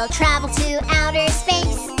 I will travel to outer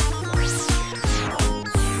space.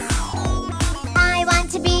 I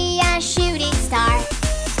want to be a shooting star.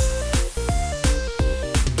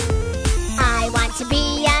 I want to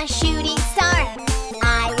be a shooting star.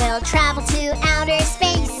 I will travel to outer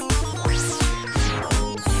space.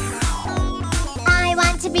 I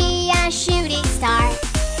want to be a shooting star.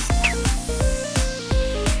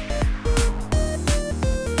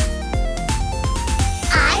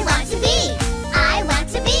 I want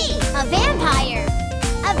to be a vampire.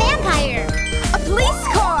 A vampire. A police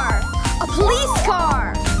car! A police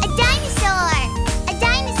car! A dinosaur. A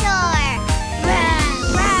dinosaur. Rawr,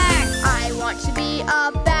 rawr. I want to be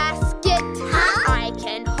a basket. Huh? I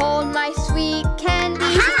can hold my sweet candy.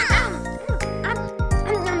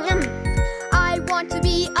 I want to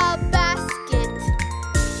be a basket.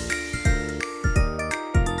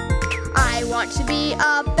 I want to be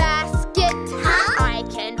a basket. Huh? I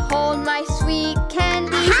can hold my sweet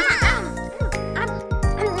candy.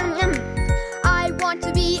 I want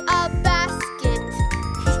to be a basket.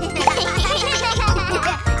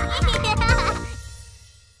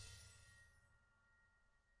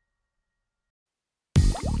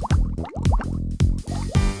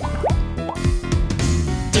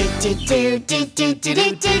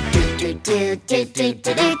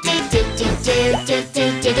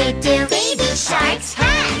 Baby shark's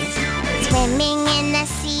hat. Swimming in the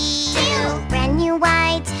sea. Brand new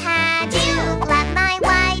white hat. Love my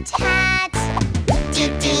white hat. I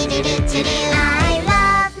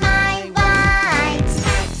love my white hat.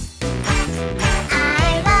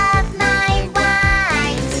 I love my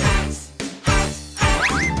white hat.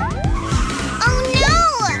 Oh no!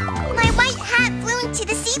 My white hat flew into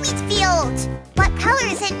the seaweed field. What color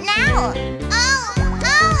is it now? Oh!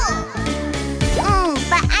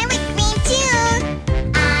 But I like green too.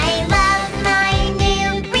 I love my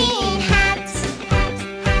new green hat.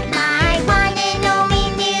 My one and only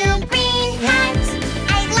new green hat.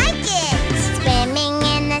 I like it. Swimming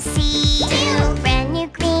in the sea. Brand new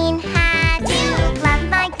green hat. Love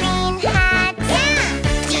my green hat. I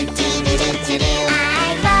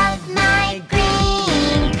love my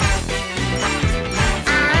green hat.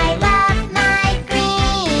 I love my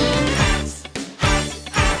green hat.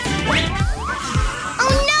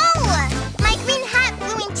 Oh no! My green hat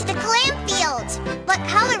flew into the clam field. What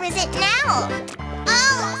color is it now?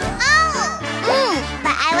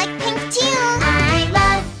 But I like pink too. I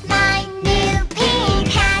love my new pink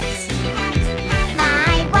hat.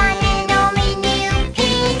 My one and only new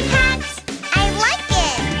pink hat. I like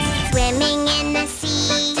it. Swimming in the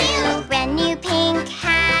sea. Brand new pink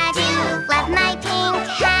hat. Love my pink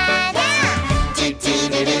hat. I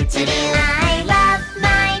love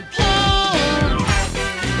my pink hat.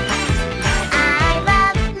 I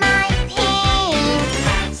love my pink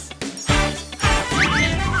hat.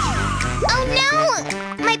 Oh no!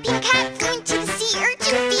 My pink hat flew into the sea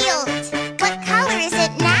urchin field. What color is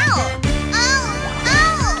it now?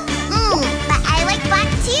 But I like black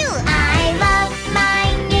too. I love my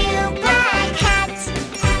new black hat.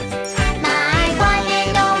 My one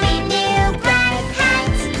and only new black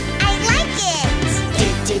hat. I like it.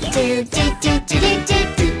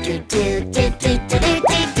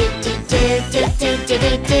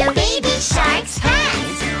 Baby shark's hat.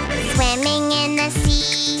 Swimming in the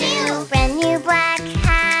sea. Brand new black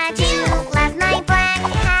hat. Love my black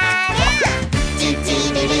hat. I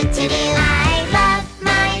love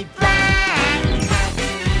my black hat.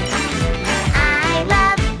 I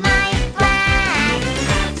love my black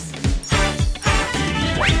hat.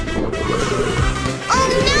 Oh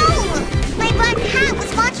no! My black hat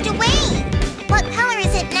was washed away. What color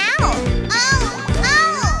is it now?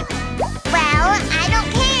 Well, I don't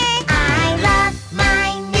care. I love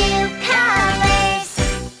my new colors.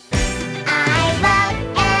 I love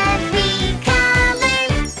every color.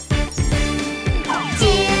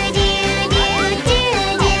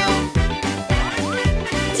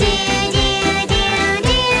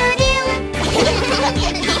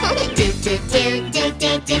 Do do do do do. Do do do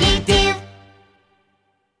do do do. Do.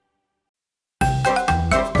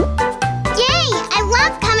 Yay! I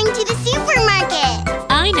love coming to the supermarket.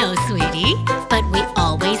 I know, sweetie, but we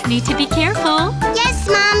always need to be careful. Yes,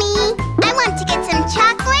 Mommy. I want to get some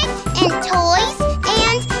chocolate and toys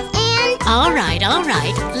and... All right.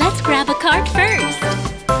 Let's grab a cart first.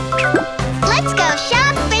 Let's go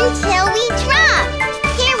shop until we drop.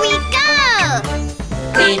 Here we go.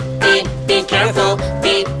 Beep, beep, be careful.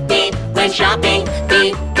 Beep, beep, when shopping.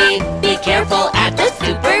 Beep, beep, be careful at the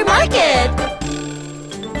supermarket.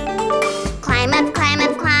 Climb up, climb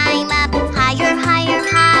up, climb up. Higher, higher,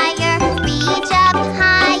 higher. Reach up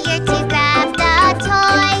higher to grab the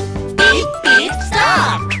toy. Beep, beep,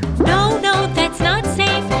 stop. No, that's not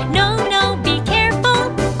safe. No, be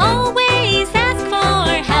careful. Always ask for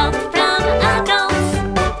help from adults.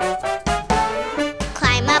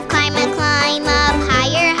 Climb up, climb up, climb up.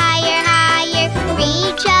 Higher, higher, higher.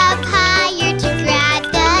 Reach up higher to grab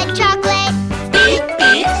the chocolate. Beep,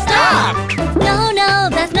 beep, stop. No,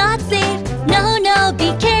 that's not safe. No,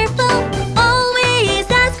 be careful. Always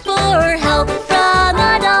ask for help from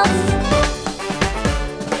adults.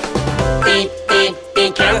 Beep, beep,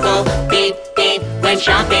 be careful. Beep, beep, when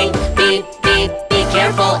shopping. Beep, beep, be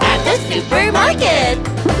careful at the supermarket.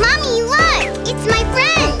 Mommy, look! It's my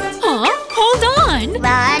friend! Huh? Hold on.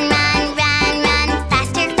 Run, run, run, run.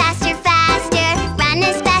 Faster, faster, faster. Run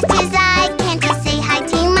as fast as I can to say hi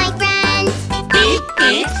to my friends. Beep,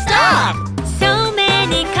 beep, stop. So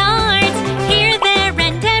many carts, here, there,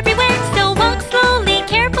 and everywhere. So walk slowly,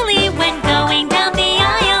 carefully when going down the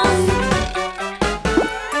aisles.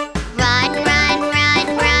 Run, run, run,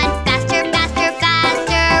 run. Faster, faster,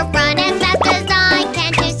 faster. Run as fast as I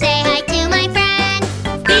can to say hi to my friends.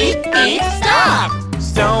 Beep, beep, stop.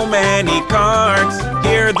 So many carts,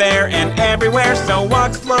 here, there, and everywhere. So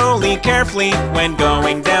walk slowly, carefully when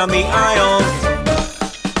going down the aisles.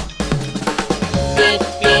 Beep,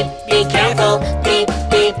 beep, be careful. Beep,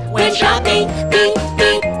 beep, when shopping. Beep,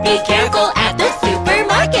 beep, be careful at the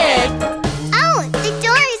supermarket. Oh, the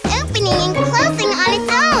door is opening and closing on its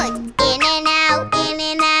own. In and out,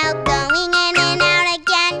 going in and out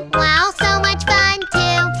again. Wow, so much fun to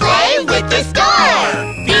play with the store.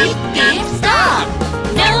 Beep, beep, stop.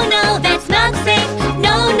 No, no, that's not safe.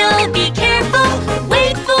 No, no, be careful.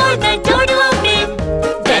 Wait for the door to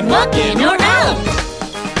open, then walk in or out.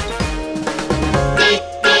 Beep,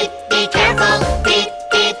 beep, be careful. Beep,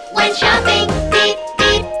 beep, when shopping. Beep,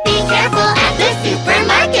 beep, be careful at the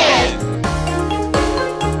supermarket.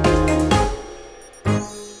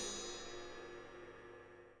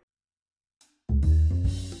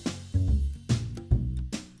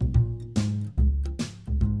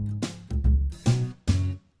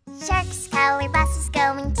 Shark's color bus is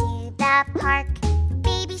going to the park.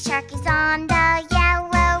 Baby shark is on the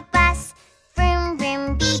yellow bus. Vroom,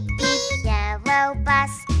 vroom, beep, beep, yellow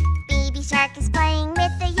bus. Baby shark is playing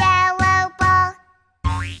with the yellow ball.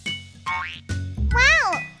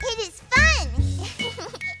 Wow, it is fun!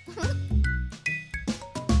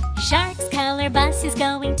 Shark's color bus is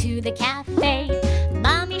going to the cafe.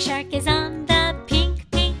 Mommy shark is on the pink,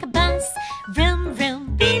 pink bus. Vroom,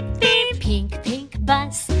 vroom, beep, beep, pink, pink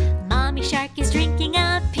bus. Mommy shark is drinking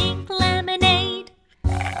a pink lemonade.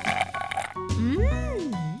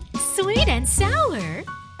 Sweet and sour.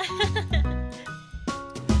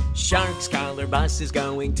 Shark's color bus is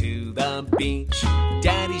going to the beach.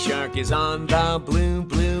 Daddy shark is on the blue,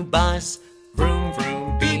 blue bus. Vroom,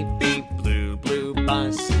 vroom, beep, beep, blue, blue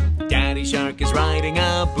bus. Daddy shark is riding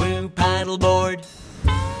a blue paddleboard.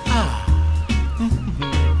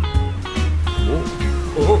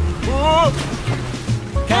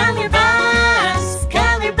 Color bus,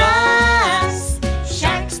 color bus.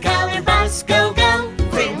 Shark's color bus, go, go.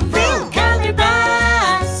 Vroom, vroom. Color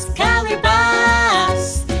bus, color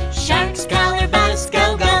bus. Shark's color bus,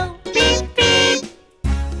 go, go. Beep, beep.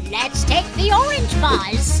 Let's take the orange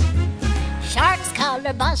bus. Shark's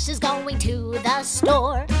color bus is going to the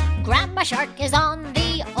store. Grandma Shark is on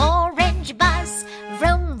the orange bus.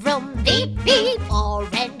 Vroom, vroom, beep, beep,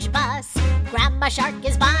 orange bus. Grandma Shark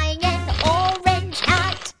is buying an orange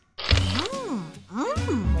hat.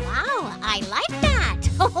 Wow, I like that.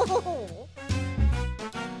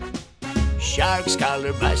 Shark's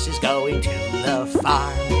color bus is going to the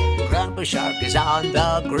farm. Grandpa Shark is on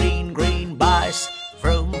the green, green bus.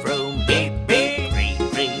 Vroom, vroom, beep, beep, green,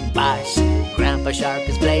 green bus. Grandpa Shark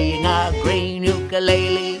is playing a green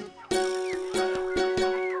ukulele.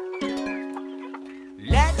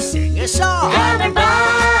 Let's sing a song. Color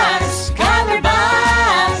bus, color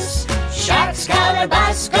bus. Shark's color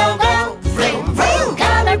bus, go, go. Vroom, vroom.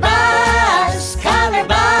 Color bus, color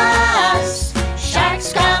bus.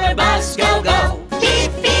 Shark's color bus, go, go.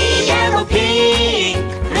 Beep, beep. Yellow, pink,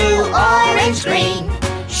 blue, orange, green.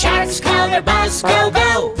 Shark's color bus, go,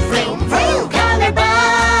 go. Vroom, vroom. Color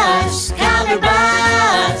bus, color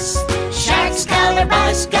bus. Shark's color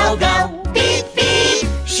bus, go, go. Beep, beep.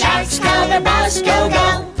 Shark's color bus, go,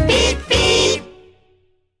 go. Beep, beep.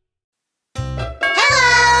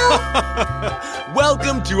 Hello!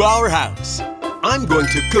 Welcome to our house. I'm going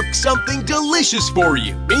to cook something delicious for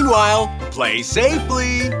you. Meanwhile, play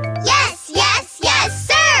safely. Yes, yes, yes,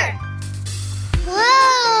 sir!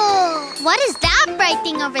 Whoa! What is that bright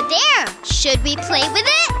thing over there? Should we play with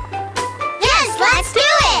it? Yes, let's do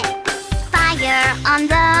it! Fire on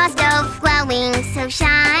the stove, glowing so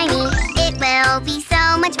shiny. It will be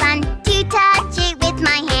so much fun to touch it with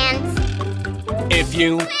my hands. If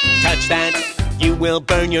you touch that, you will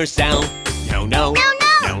burn yourself. No, no, No,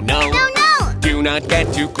 no, no! no. No, no! Do not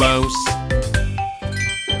get too close.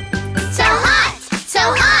 So hot! So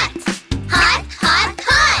hot! Hot, hot,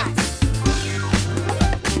 hot!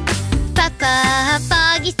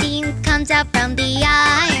 Foggy steam comes out from the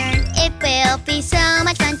iron. It will be so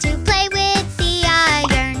much fun to play with the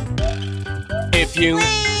iron. If you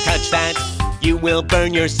touch that, you will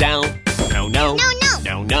burn yourself. No, no, No, no!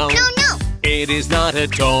 no, no. No, no! It is not a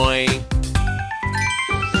toy.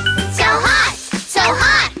 So hot! So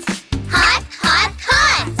hot! Hot, hot,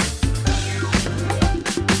 hot!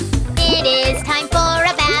 It is time for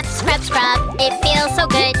a bath. Scrub, scrub. It feels so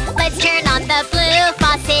good. Let's turn on the blue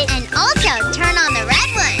faucet. And also turn on the red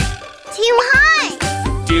one. Too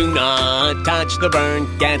hot! Do not touch the burn.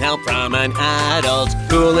 Get help from an adult.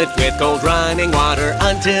 Cool it with cold running water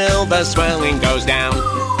until the swelling goes down.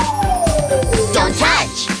 Don't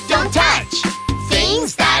touch! Don't touch!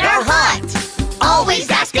 Things that are hot! Always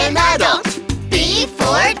ask an adult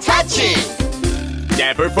before touching!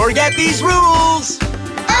 Never forget these rules.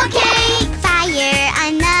 Okay! Fire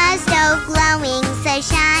on the stove, glowing so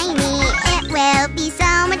shiny. It will be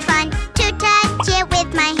so much fun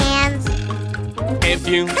If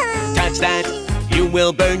you touch that, you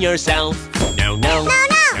will burn yourself. No, no, No, no.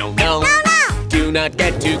 no, no. No, no. Do not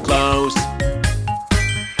get too close. So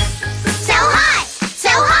hot! So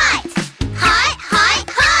hot! Hot, hot,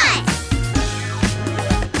 hot!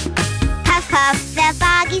 Puff, puff, the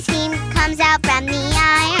foggy steam comes out from the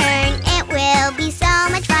iron. It will be so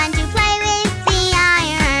much fun to play with the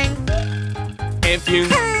iron. If you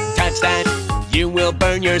touch that, you will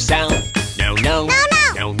burn yourself. No, no, No,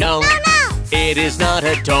 no. no, no. No, no! It is not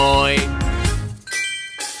a toy.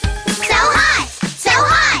 So hot! So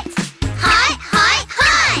hot! Hot, hot,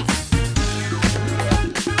 hot!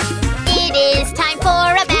 It is time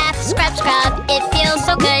for a bath. Scrub, scrub, it feels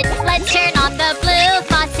so good. Let's turn on the blue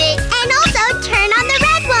faucet. And also turn on the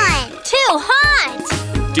red one! Too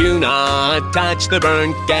hot! Do not touch the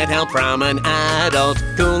burn. Get help from an adult.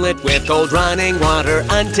 Cool it with cold running water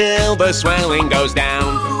until the swelling goes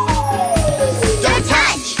down. Don't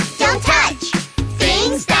touch! Don't touch!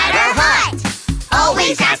 Things that are hot!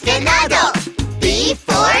 Always ask an adult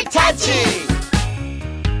before touching!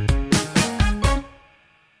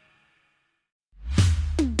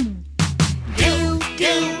 Do,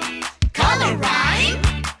 do, color rhyme.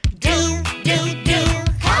 Do, do, do,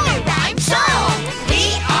 color rhyme song.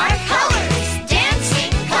 We are colors,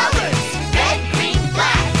 dancing colors. Red, green,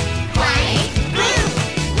 black, white, blue.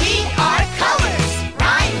 We are colors,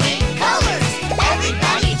 rhyming colors.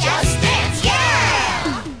 Everybody just dance,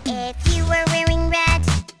 yeah! If you were wearing red,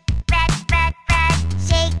 red, red, red,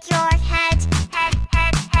 shake your head, head,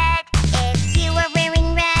 head, head. If you were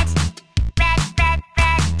wearing red, red, red,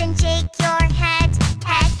 red, then shake your head,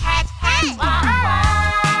 head, head, head.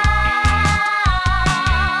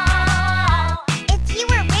 If you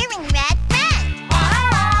were wearing red,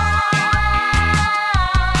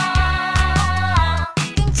 red,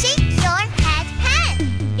 then shake your head, head.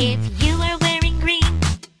 If you are wearing green,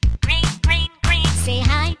 green, green, green, say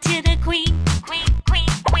hi to the queen, queen, queen,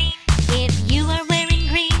 queen. If you are wearing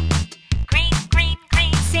green, green, green,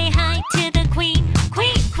 green, say hi to the queen,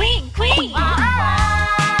 queen, queen, queen.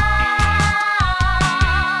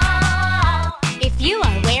 If you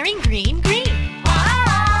are wearing green, green,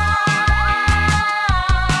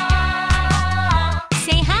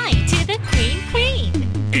 say hi to the queen, queen.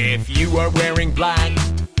 If you are wearing black,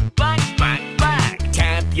 black, black, black,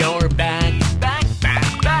 tap your back, back,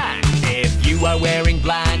 back, back. If you are wearing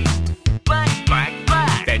black, black, black,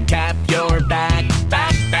 black, then tap your back,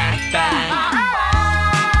 back, back, back.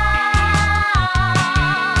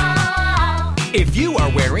 If you are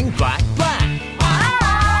wearing black, black,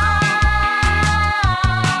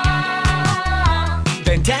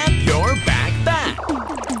 then tap your back, back.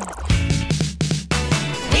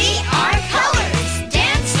 We are colors,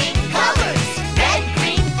 dancing colors. Red,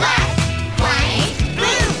 green, black, white,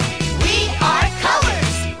 blue. We are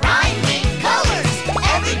colors, rhyming colors.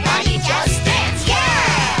 Everybody just dance,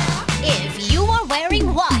 yeah! If you are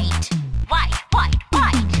wearing white, white, white,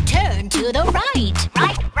 white, turn to the right,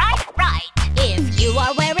 right, right, right. If you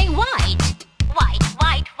are wearing white, white,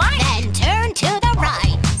 white, white, then turn to the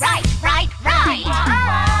right, right, right, right.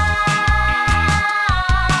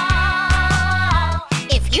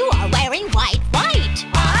 If you are wearing white, white,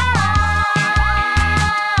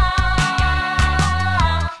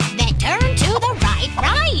 then turn to the right,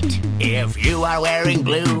 right. If you are wearing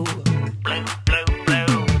blue, blue, blue,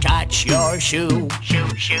 blue, touch your shoe, shoe,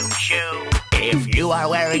 shoe, shoe. If you are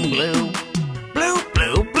wearing blue, blue,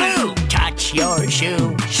 blue, blue, touch your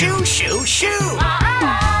shoe, shoe, shoe, shoe.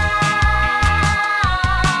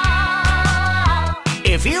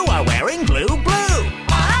 If you are wearing blue, blue,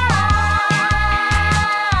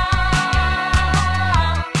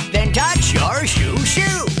 then touch your shoe,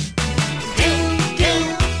 shoe. Do,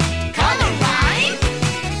 do, color rhyme.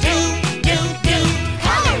 Do, do, do,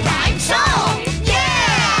 color rhyme song,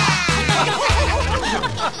 yeah!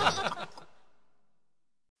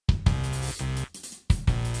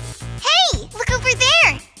 Hey, look over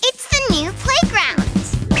there! It's the new playground!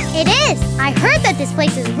 It is! I heard that this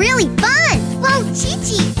place is really fun! Whoa,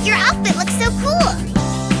 Chi-Chi, your outfit looks so cool!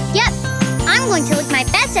 Yep, I'm going to look my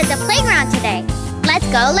best at the playground today. Let's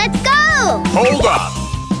go, let's go! Hold up!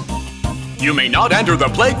 You may not enter the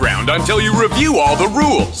playground until you review all the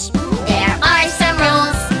rules. There are some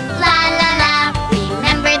rules, la la la,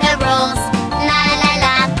 remember the rules, la la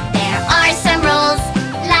la. There are some rules,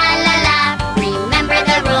 la la la, remember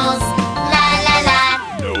the rules, la la la.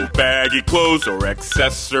 No baggy clothes or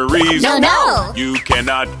accessories. No, no! You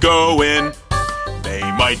cannot go in. They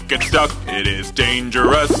might get stuck. It is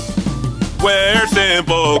dangerous. Wear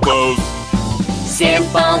simple clothes.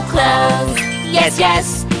 Simple clothes, yes,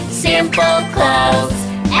 yes, simple clothes.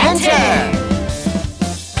 Enter!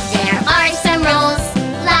 There are some rules,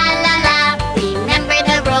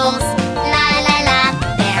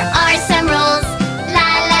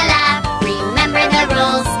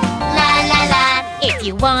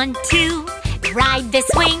 want to ride the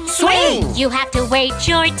swing? Swing! You have to wait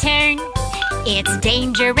your turn. It's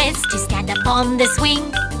dangerous to stand up on the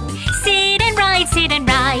swing. Sit and ride, sit and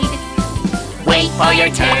ride. Wait for your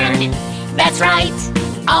turn. That's right.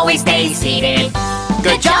 Always stay seated.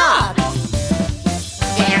 Good job!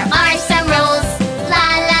 There are some rules, la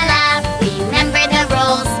la la. Remember the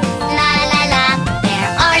rules, la la la. There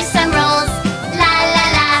are some rules, la la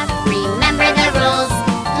la. Remember the rules,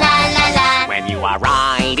 la la la. When you are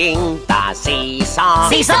riding the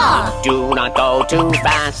seesaw, do not go too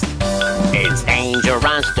fast. It's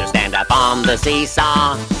dangerous to stand up on the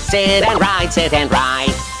seesaw. Sit and ride, sit and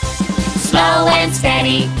ride. Slow and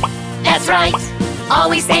steady. That's right.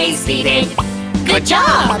 Always stay seated. Good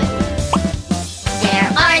job! There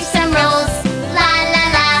are some rules, la la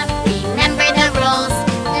la. Remember the rules,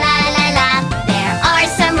 la la la. There are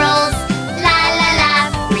some rules, la la la.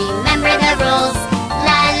 Remember the rules,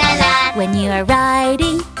 la la la. When you are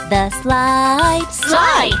riding the slide,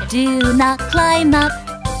 do not climb up.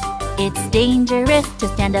 It's dangerous to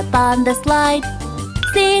stand up on the slide.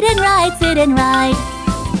 Sit and ride, sit and ride.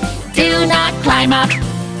 Do not climb up.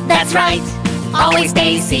 That's right. Always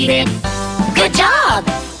stay seated. Good job!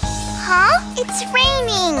 Huh? It's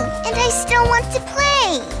raining, and I still want to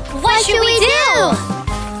play. What should we do?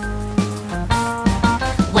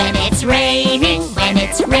 When it's raining,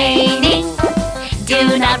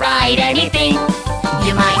 do not ride anything.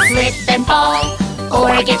 You might slip and fall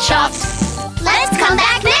or get shocked. Let's come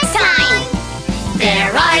back next time.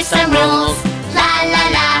 There are some rules, la la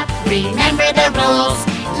la. Remember the rules,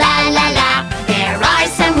 la la la. There are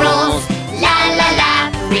some rules, la la la.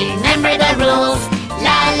 Remember the rules,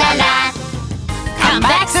 la la la. Come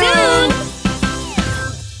back soon!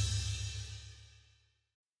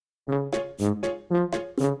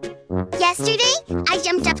 Yesterday, I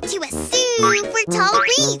jumped up to a super tall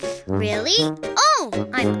reef. Really? Oh,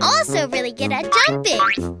 I'm also really good at jumping.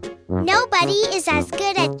 Nobody is as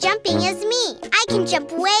good at jumping as me. I can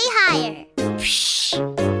jump way higher.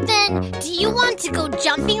 Then, do you want to go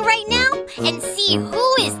jumping right now and see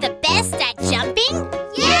who is the best at jumping?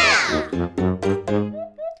 Yeah!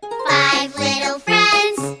 5 little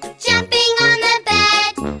friends jumping on the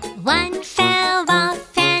bed. One fell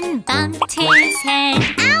off and bumped his head.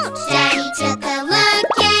 Ouch! Daddy took a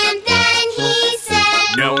look and then he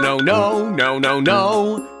said, No, no, no, no, no,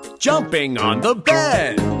 no. Jumping on the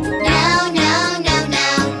bed. No, no, no,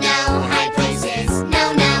 no, no. High places.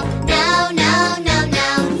 No, no, no, no, no, no,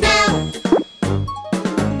 no.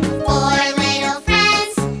 4 little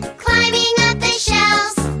friends climbing up the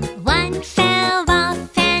shelves. One fell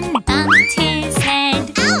off and bumped his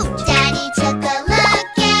head. Ouch! Daddy took a look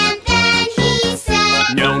and then he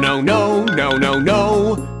said, No, no, no, no, no,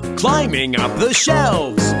 no. Climbing up the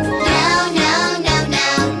shelves. No, no, no, no,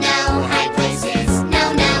 no. High places.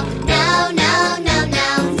 No, no, no, no, no, no,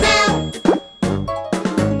 no.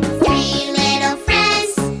 3 little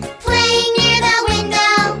friends playing near the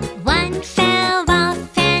window. One fell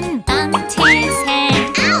off and bumped his head.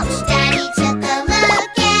 Ouch! Daddy took a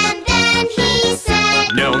look and then he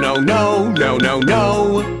said, No, no, no, no, no, no.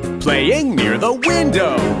 Playing near the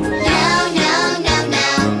window. No, no, no, no,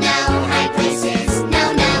 no. High places. No,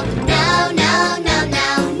 no, no, no, no, no,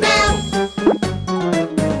 no.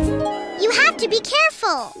 You have to be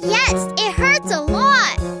careful. Yes, it hurts a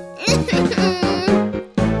lot.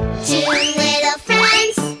 2 little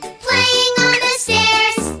friends playing on the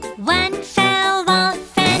stairs. One fell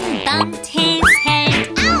off and bumped his head.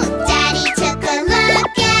 Ouch! Daddy took a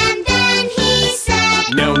look and then he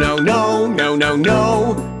said, No, no, no, no, no, no.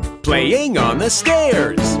 Playing on the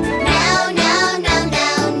stairs. No, no, no,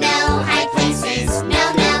 no, no. High places.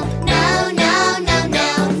 No, no, no, no, no, no,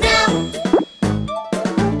 no.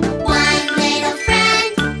 1 little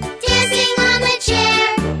friend dancing on the chair.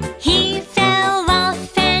 He fell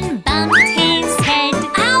off and bumped his head.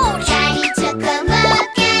 Ouch! Daddy took a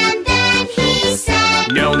look and then he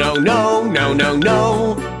said, No, no, no, no, no, no.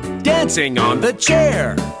 Dancing on the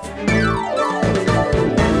chair.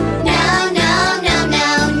 No, no, no,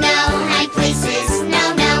 no, no. High places. No,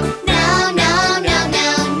 no, no, no, no, no,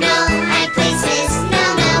 no. High places. No,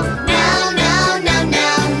 no, no, no, no, no,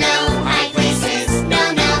 no. High places. No,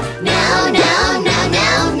 no, no, no, no, no,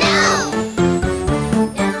 no.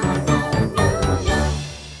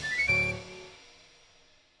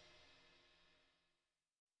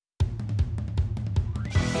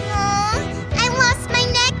 Aw, I lost my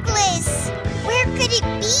necklace. Where could it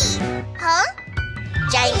be?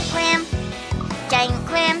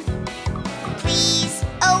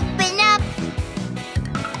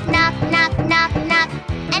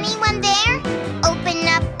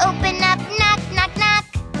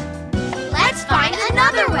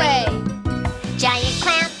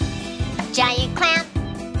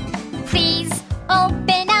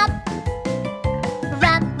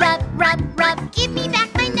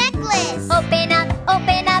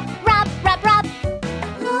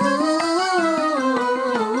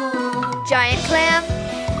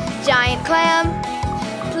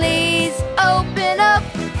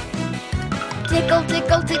 Tickle,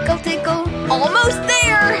 tickle, tickle, tickle. Almost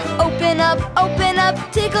there. Open up,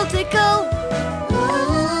 tickle, tickle.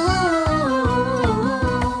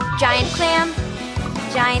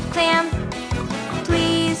 Giant clam,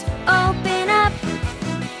 please open up.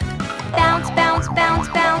 Bounce, bounce, bounce,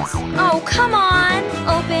 bounce. Oh, come on.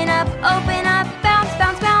 Open up, bounce,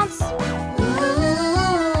 bounce, bounce.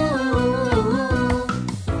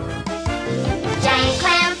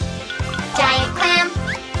 Giant clam,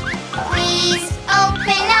 please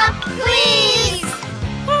open up, please.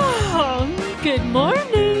 Oh, good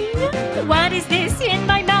morning. What is this in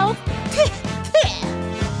my mouth?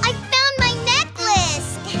 I found my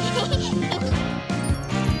necklace.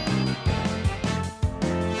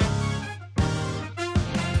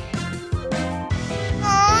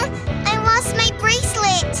 Aw, I lost my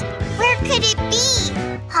bracelet. Where could it be?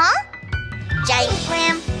 Huh?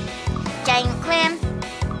 Giant clam,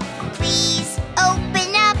 please open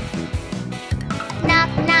up. Knock,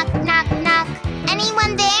 knock, knock, knock.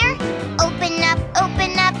 Anyone there? Open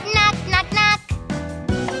up, knock, knock, knock.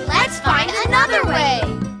 Let's find another way.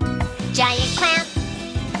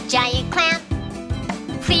 Giant clam,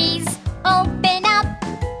 please open up.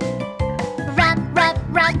 Rub, rub,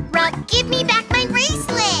 rub, rub. Give me back my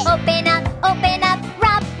bracelet. Open up,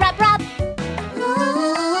 rub, rub, rub.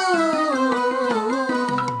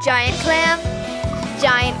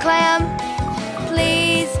 Giant clam,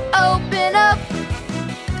 please open up.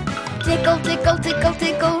 Tickle, tickle, tickle,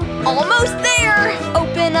 tickle. Almost there.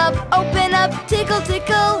 Open up, tickle,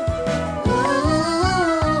 tickle.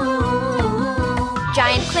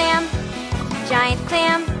 Giant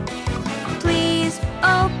clam, please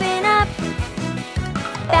open up.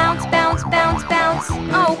 Bounce, bounce, bounce, bounce.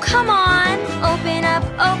 Oh, come on. Open up,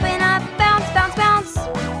 bounce, bounce, bounce.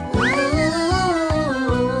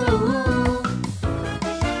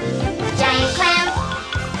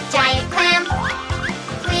 Giant clam,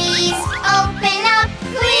 please open up,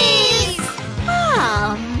 please.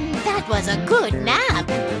 That was a good nap.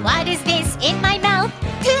 What is this in my mouth?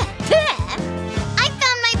 I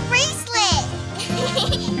found my bracelet.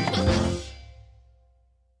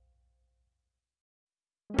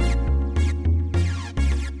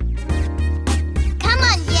 Come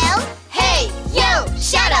on, yo. Hey, yo,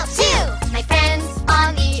 shout out to my friends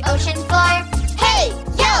on the ocean floor. Hey,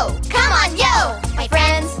 yo, come on, yo, my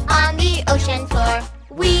friends on the ocean floor.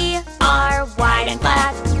 We are white and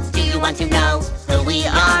black. Do you want to know who we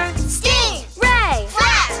are? Sting, Ray,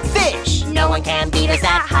 flat. Fish! No one can beat us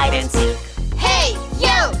at hide and seek. Hey,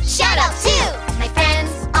 yo, shout out to my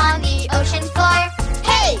friends on the ocean floor.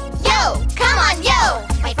 Hey, yo, come on, yo,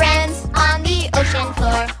 my friends on the ocean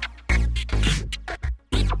floor.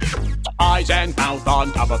 Eyes and mouth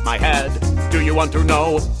on top of my head. Do you want to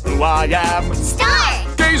know who I am?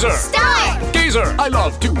 Star, Gazer! star. Gazer! I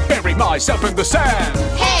love to bury myself in the sand.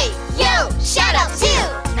 Hey, yo, shout out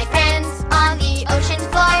to my friends on the ocean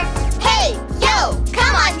floor. Hey, yo,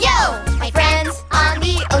 come on, yo, my friends on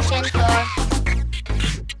the ocean floor.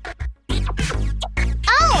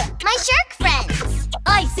 Oh, my shark friends.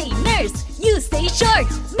 I say nurse, you say shark.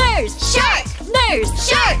 Nurse, Shark, nurse,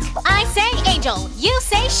 shark, I say angel, you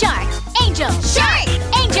say shark. Angel, shark,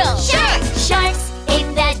 angel, shark. Sharks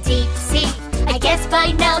in the deep sea. I guess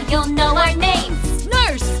by now you'll know our names.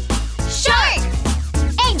 Nurse, Shark,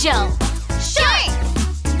 angel, shark.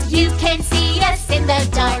 you can see us in the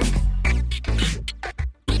dark.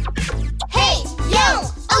 Hey, yo,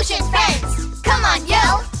 ocean friends. Come on,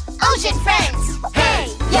 yo, ocean friends. Hey,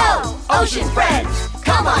 yo, Ocean friends!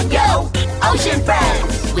 Come on, yo! Ocean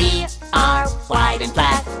friends! we are white and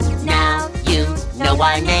black. Now you know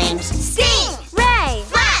our names. Sting, Ray,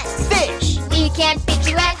 flat. Fish! We can't beat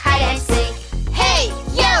you at hide and seek. Hey,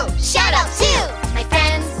 yo, shout out to my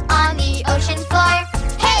friends on the ocean floor.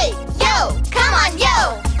 Hey, yo, come on,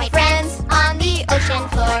 yo, my friends on the ocean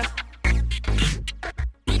floor.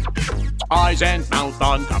 Eyes and mouth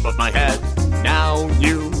on top of my head. Now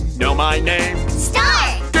you know my name.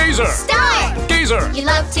 Star, Gazer! star. Gazer! You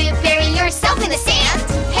love to bury yourself in the sand.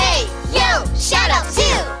 Hey, yo, shout out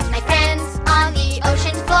to my friends on the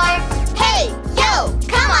ocean floor. Hey, yo,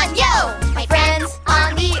 come on, yo, my friends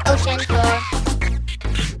on the ocean floor.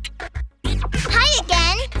 Hi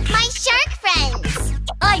again, my shark friends.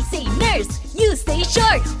 I say nurse, you say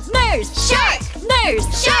shark. Nurse, Shark,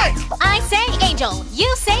 nurse, shark, I say angel,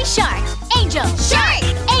 you say shark. Angel, shark,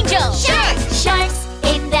 angel, shark. Sharks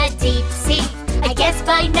in the deep sea. I guess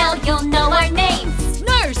by now you'll know our names.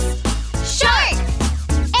 Nurse, Shark,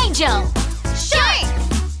 angel, shark.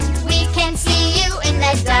 We can see you in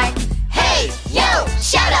the dark. Hey, yo,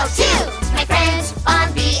 shout out to my friends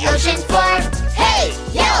on the ocean floor. Hey,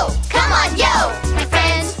 yo, come on, yo, my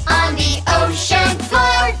friends on the ocean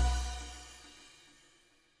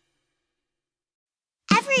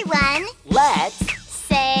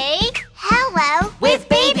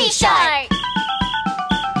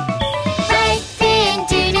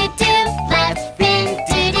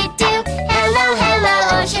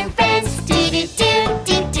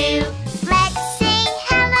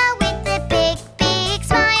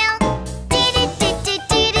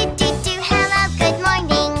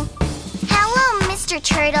Mr.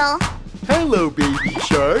 Turtle. Hello, baby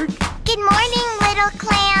shark. Good morning, little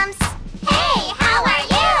clams. Hey, how are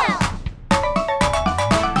you?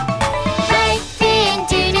 Right fin,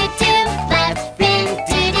 doo-doo-doo. Left fin,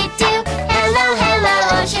 doo-doo-doo. Hello,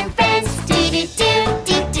 hello, ocean friends.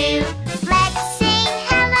 Doo-doo-doo-doo-doo. Let's sing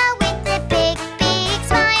hello with a big, big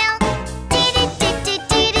smile.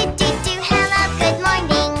 Doo-doo-doo-doo-doo-doo-doo. Hello, good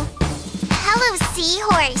morning. Hello,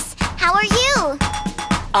 seahorse. How are you?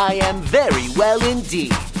 I am very well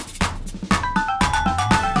indeed.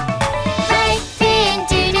 Right fin,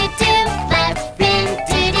 doo-doo-doo. Left fin,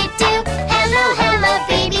 doo-doo-doo. Hello, hello,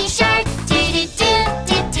 baby shark.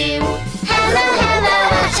 Doo-doo-doo-doo-doo. Hello, hello,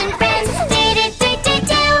 ocean friends.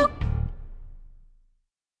 Doo-doo-doo-doo-doo.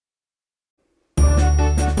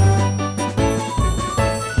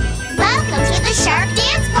 Welcome to the shark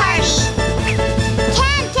dance party.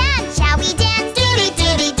 Can, shall we dance?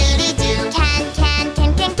 Doo-doo-doo-doo-doo-doo. Can,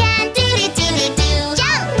 doo-doo-doo-doo-doo.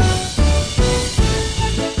 Jump!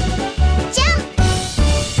 Jump!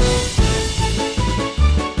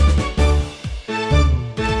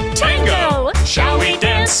 Tango! Shall we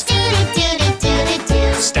dance?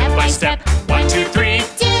 Doo-doo-doo-doo-doo-doo. Step by step. 1, 2, 3.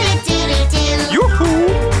 Doo-doo-doo-doo-doo. Yoo-hoo!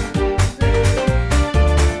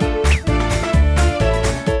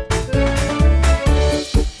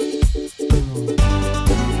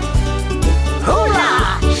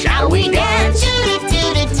 Hula! Shall we dance?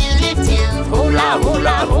 Doo-doo-doo-doo-doo-doo. Hula,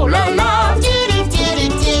 hula, hula, la.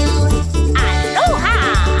 Doo-doo-doo-doo-doo. Aloha!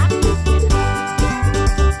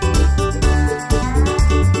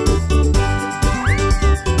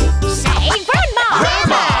 Say grandma!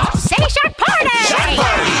 Grandma! Say shark party! Shark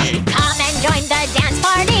party! Come and join the dance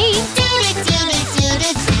party.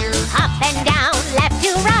 Doo-doo-doo-doo-doo-doo. Up and down, left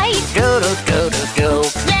to right. Do do do do do.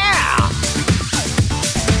 Yeah!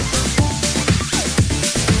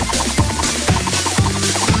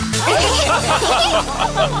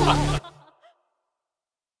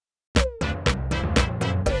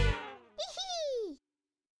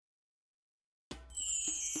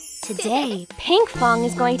 Today, Pinkfong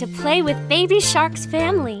is going to play with Baby Shark's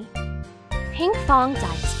family. Pinkfong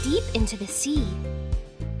dives deep into the sea.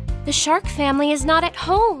 The shark family is not at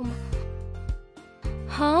home.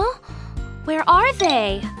 Huh? Where are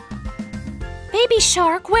they? Baby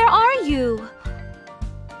Shark, where are you?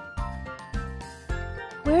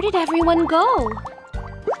 Where did everyone go?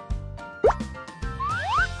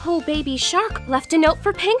 Oh, Baby Shark left a note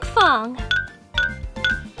for Pinkfong.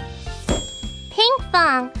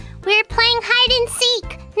 Pinkfong, we're playing hide and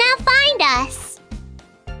seek. Now find us.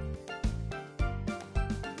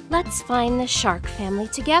 Let's find the shark family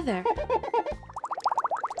together.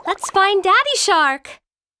 Let's find Daddy Shark.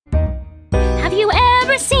 Have you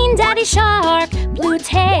ever seen Daddy Shark? Blue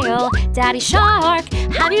tail, Daddy Shark.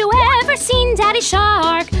 Have you ever seen Daddy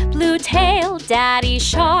Shark? Blue tail, Daddy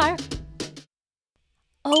Shark.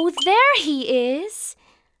 Oh, there he is.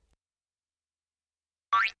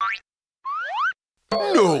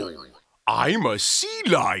 No, I'm a sea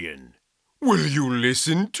lion. Will you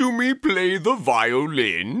listen to me play the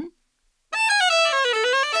violin?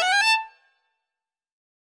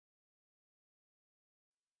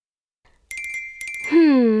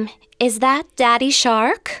 Is that Daddy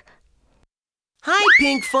Shark? Hi,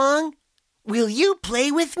 Pinkfong. Will you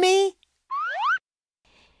play with me?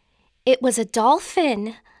 It was a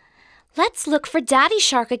dolphin. Let's look for Daddy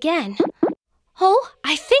Shark again. Oh,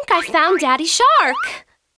 I think I found Daddy Shark.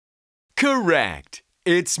 Correct.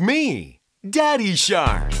 It's me, Daddy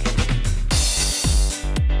Shark.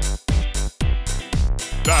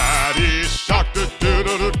 Daddy Shark,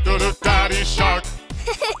 do-do-do-do-do, Daddy Shark.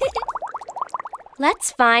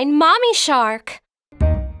 Let's find Mommy Shark.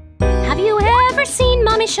 Have you ever seen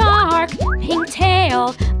Mommy Shark? Pink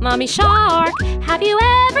tail, Mommy Shark. Have you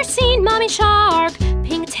ever seen Mommy Shark?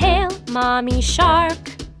 Pink tail, Mommy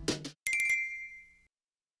Shark.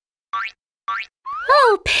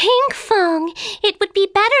 Oh, Pinkfong, it would be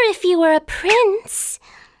better if you were a prince.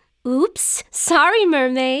 Oops, sorry,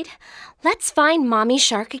 Mermaid. Let's find Mommy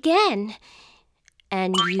Shark again.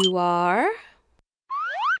 And you are?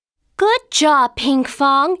 Good job,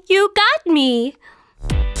 Pinkfong. You got me.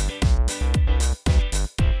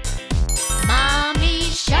 Mommy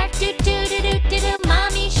shark, do do do do do do,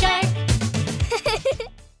 mommy shark.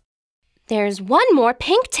 There's one more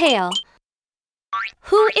pink tail.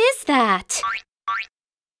 Who is that?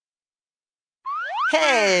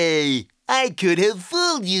 Hey! I could have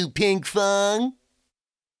fooled you, Pinkfong.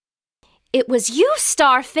 It was you,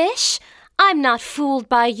 Starfish. I'm not fooled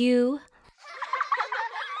by you.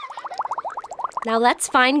 Now let's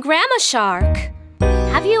find Grandma Shark.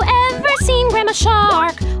 Have you ever seen Grandma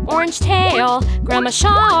Shark? Orange tail, Grandma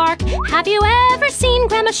Shark. Have you ever seen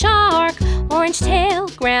Grandma Shark. Orange tail,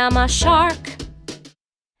 Grandma Shark.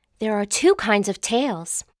 There are two kinds of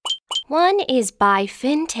tails. One is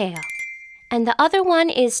bifin tail, and the other one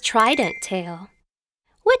is trident tail.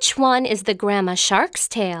 Which one is the Grandma Shark's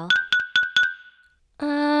tail?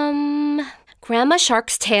 Grandma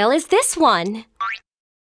Shark's tail is this one.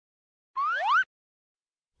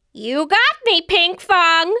 You got me,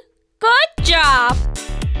 Pinkfong. Good job.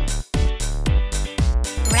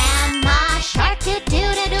 Grandma Shark,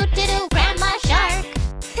 do-do-do-do-do-do, Grandma Shark.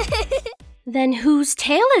 Then whose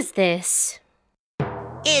tail is this?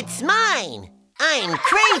 It's mine. I'm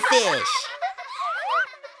Crayfish.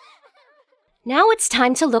 Now it's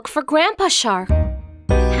time to look for Grandpa Shark.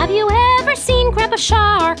 Have you ever seen Grandpa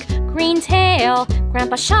Shark? Green tail,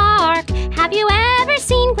 Grandpa Shark. Have you ever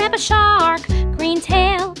seen Grandpa Shark? Green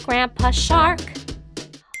tail, Grandpa Shark.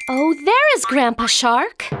 Oh, there is Grandpa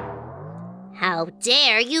Shark. How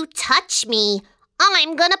dare you touch me?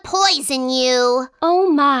 I'm gonna poison you. Oh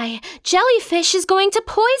my, jellyfish is going to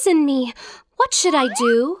poison me. What should I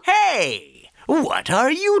do? Hey, what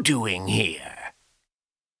are you doing here?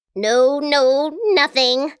 No,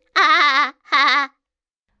 nothing. Ah, ha.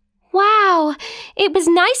 Wow, it was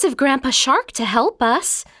nice of Grandpa Shark to help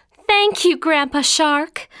us. Thank you, Grandpa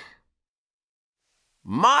Shark.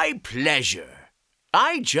 My pleasure.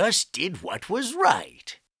 I just did what was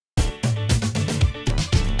right.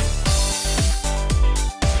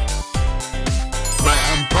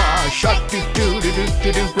 Grandpa Shark,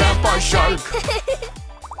 do-do-do-do-do, Grandpa Shark.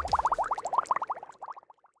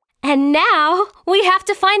 And now we have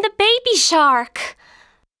to find the baby shark.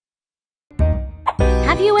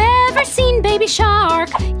 Have you ever seen baby shark?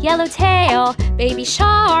 Yellow tail, baby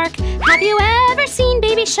shark. Have you ever seen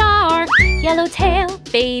baby shark? Yellow tail,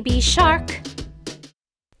 baby shark.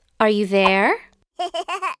 Are you there?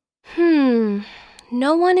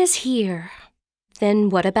 No one is here. Then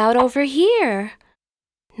what about over here?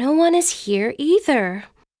 No one is here either.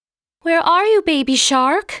 Where are you, baby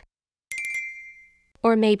shark?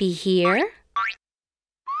 Or maybe here?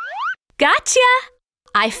 Gotcha!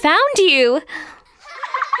 I found you!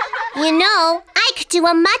 You know, I could do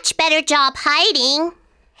a much better job hiding.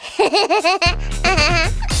 Baby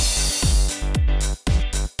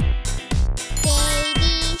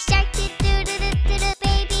shark, do-do-do-do-do,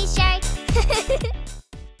 baby shark.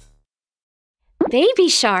 Baby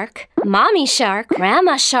shark, mommy shark,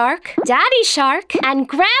 grandma shark, daddy shark, and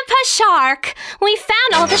grandpa shark! We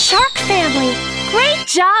found all the shark family! Great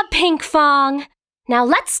job, Pinkfong! Now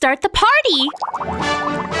let's start the party!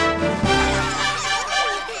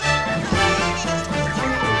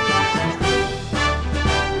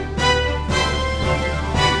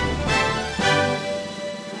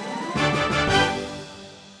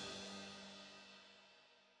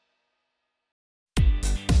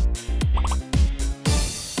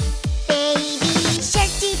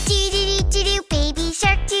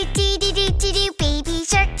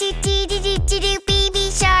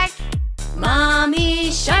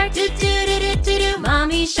 Mommy shark do do do do do do.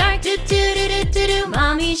 Mommy shark do do do do do do.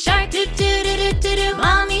 Mommy shark do do do do do do.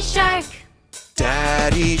 Mommy shark.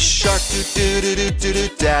 Daddy shark do do do do do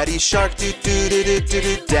do. Daddy shark do do do do do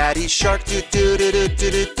do. Daddy shark do do do do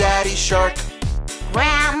do do. Daddy shark.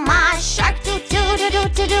 Grandma shark,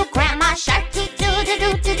 do-do-do-do-do. Grandma shark,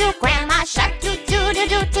 do-do-do-do-do. Grandma shark,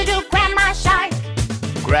 do-do-do-do-do. Grandma shark.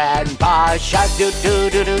 Grandpa Shark,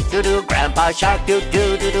 do-do-do-do-do-do. Grandpa Shark,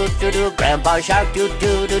 do-do-do-do-do-do. Grandpa Shark,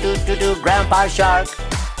 do-do-do-do-do-do. Grandpa Shark.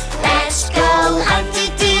 Let's go hunt,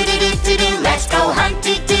 do-do-do-do-do-do. Let's go hunt,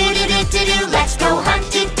 do-do-do-do-do-do. Let's go hunt,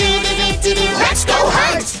 do-do-do-do-do-do. Let's go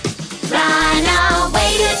hunt. Run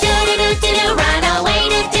away, do-do-do-do-do-do. Run away,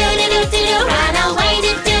 do-do-do-do-do-do. Run away,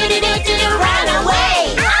 do-do-do-do-do-do. Run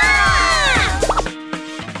away. Ah!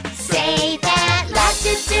 Safe at last,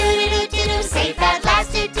 do-do-do-do-do. Safe at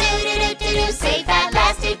last, do-do-do-do-do. Safe at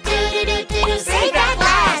last, do-do-do-do-do. Safe at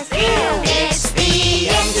last. It's the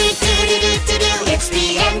end, do-do-do-do-do. It's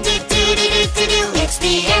the end, do-do-do-do-do. It's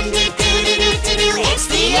the end, do-do-do-do-do. It's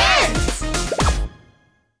the end.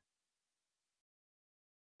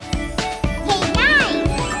 Hey guys,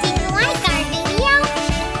 did you like our video?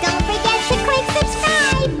 Don't forget to click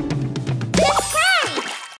subscribe. Subscribe.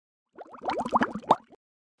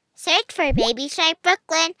 Search for Baby Shark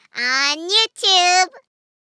Brooklyn on YouTube.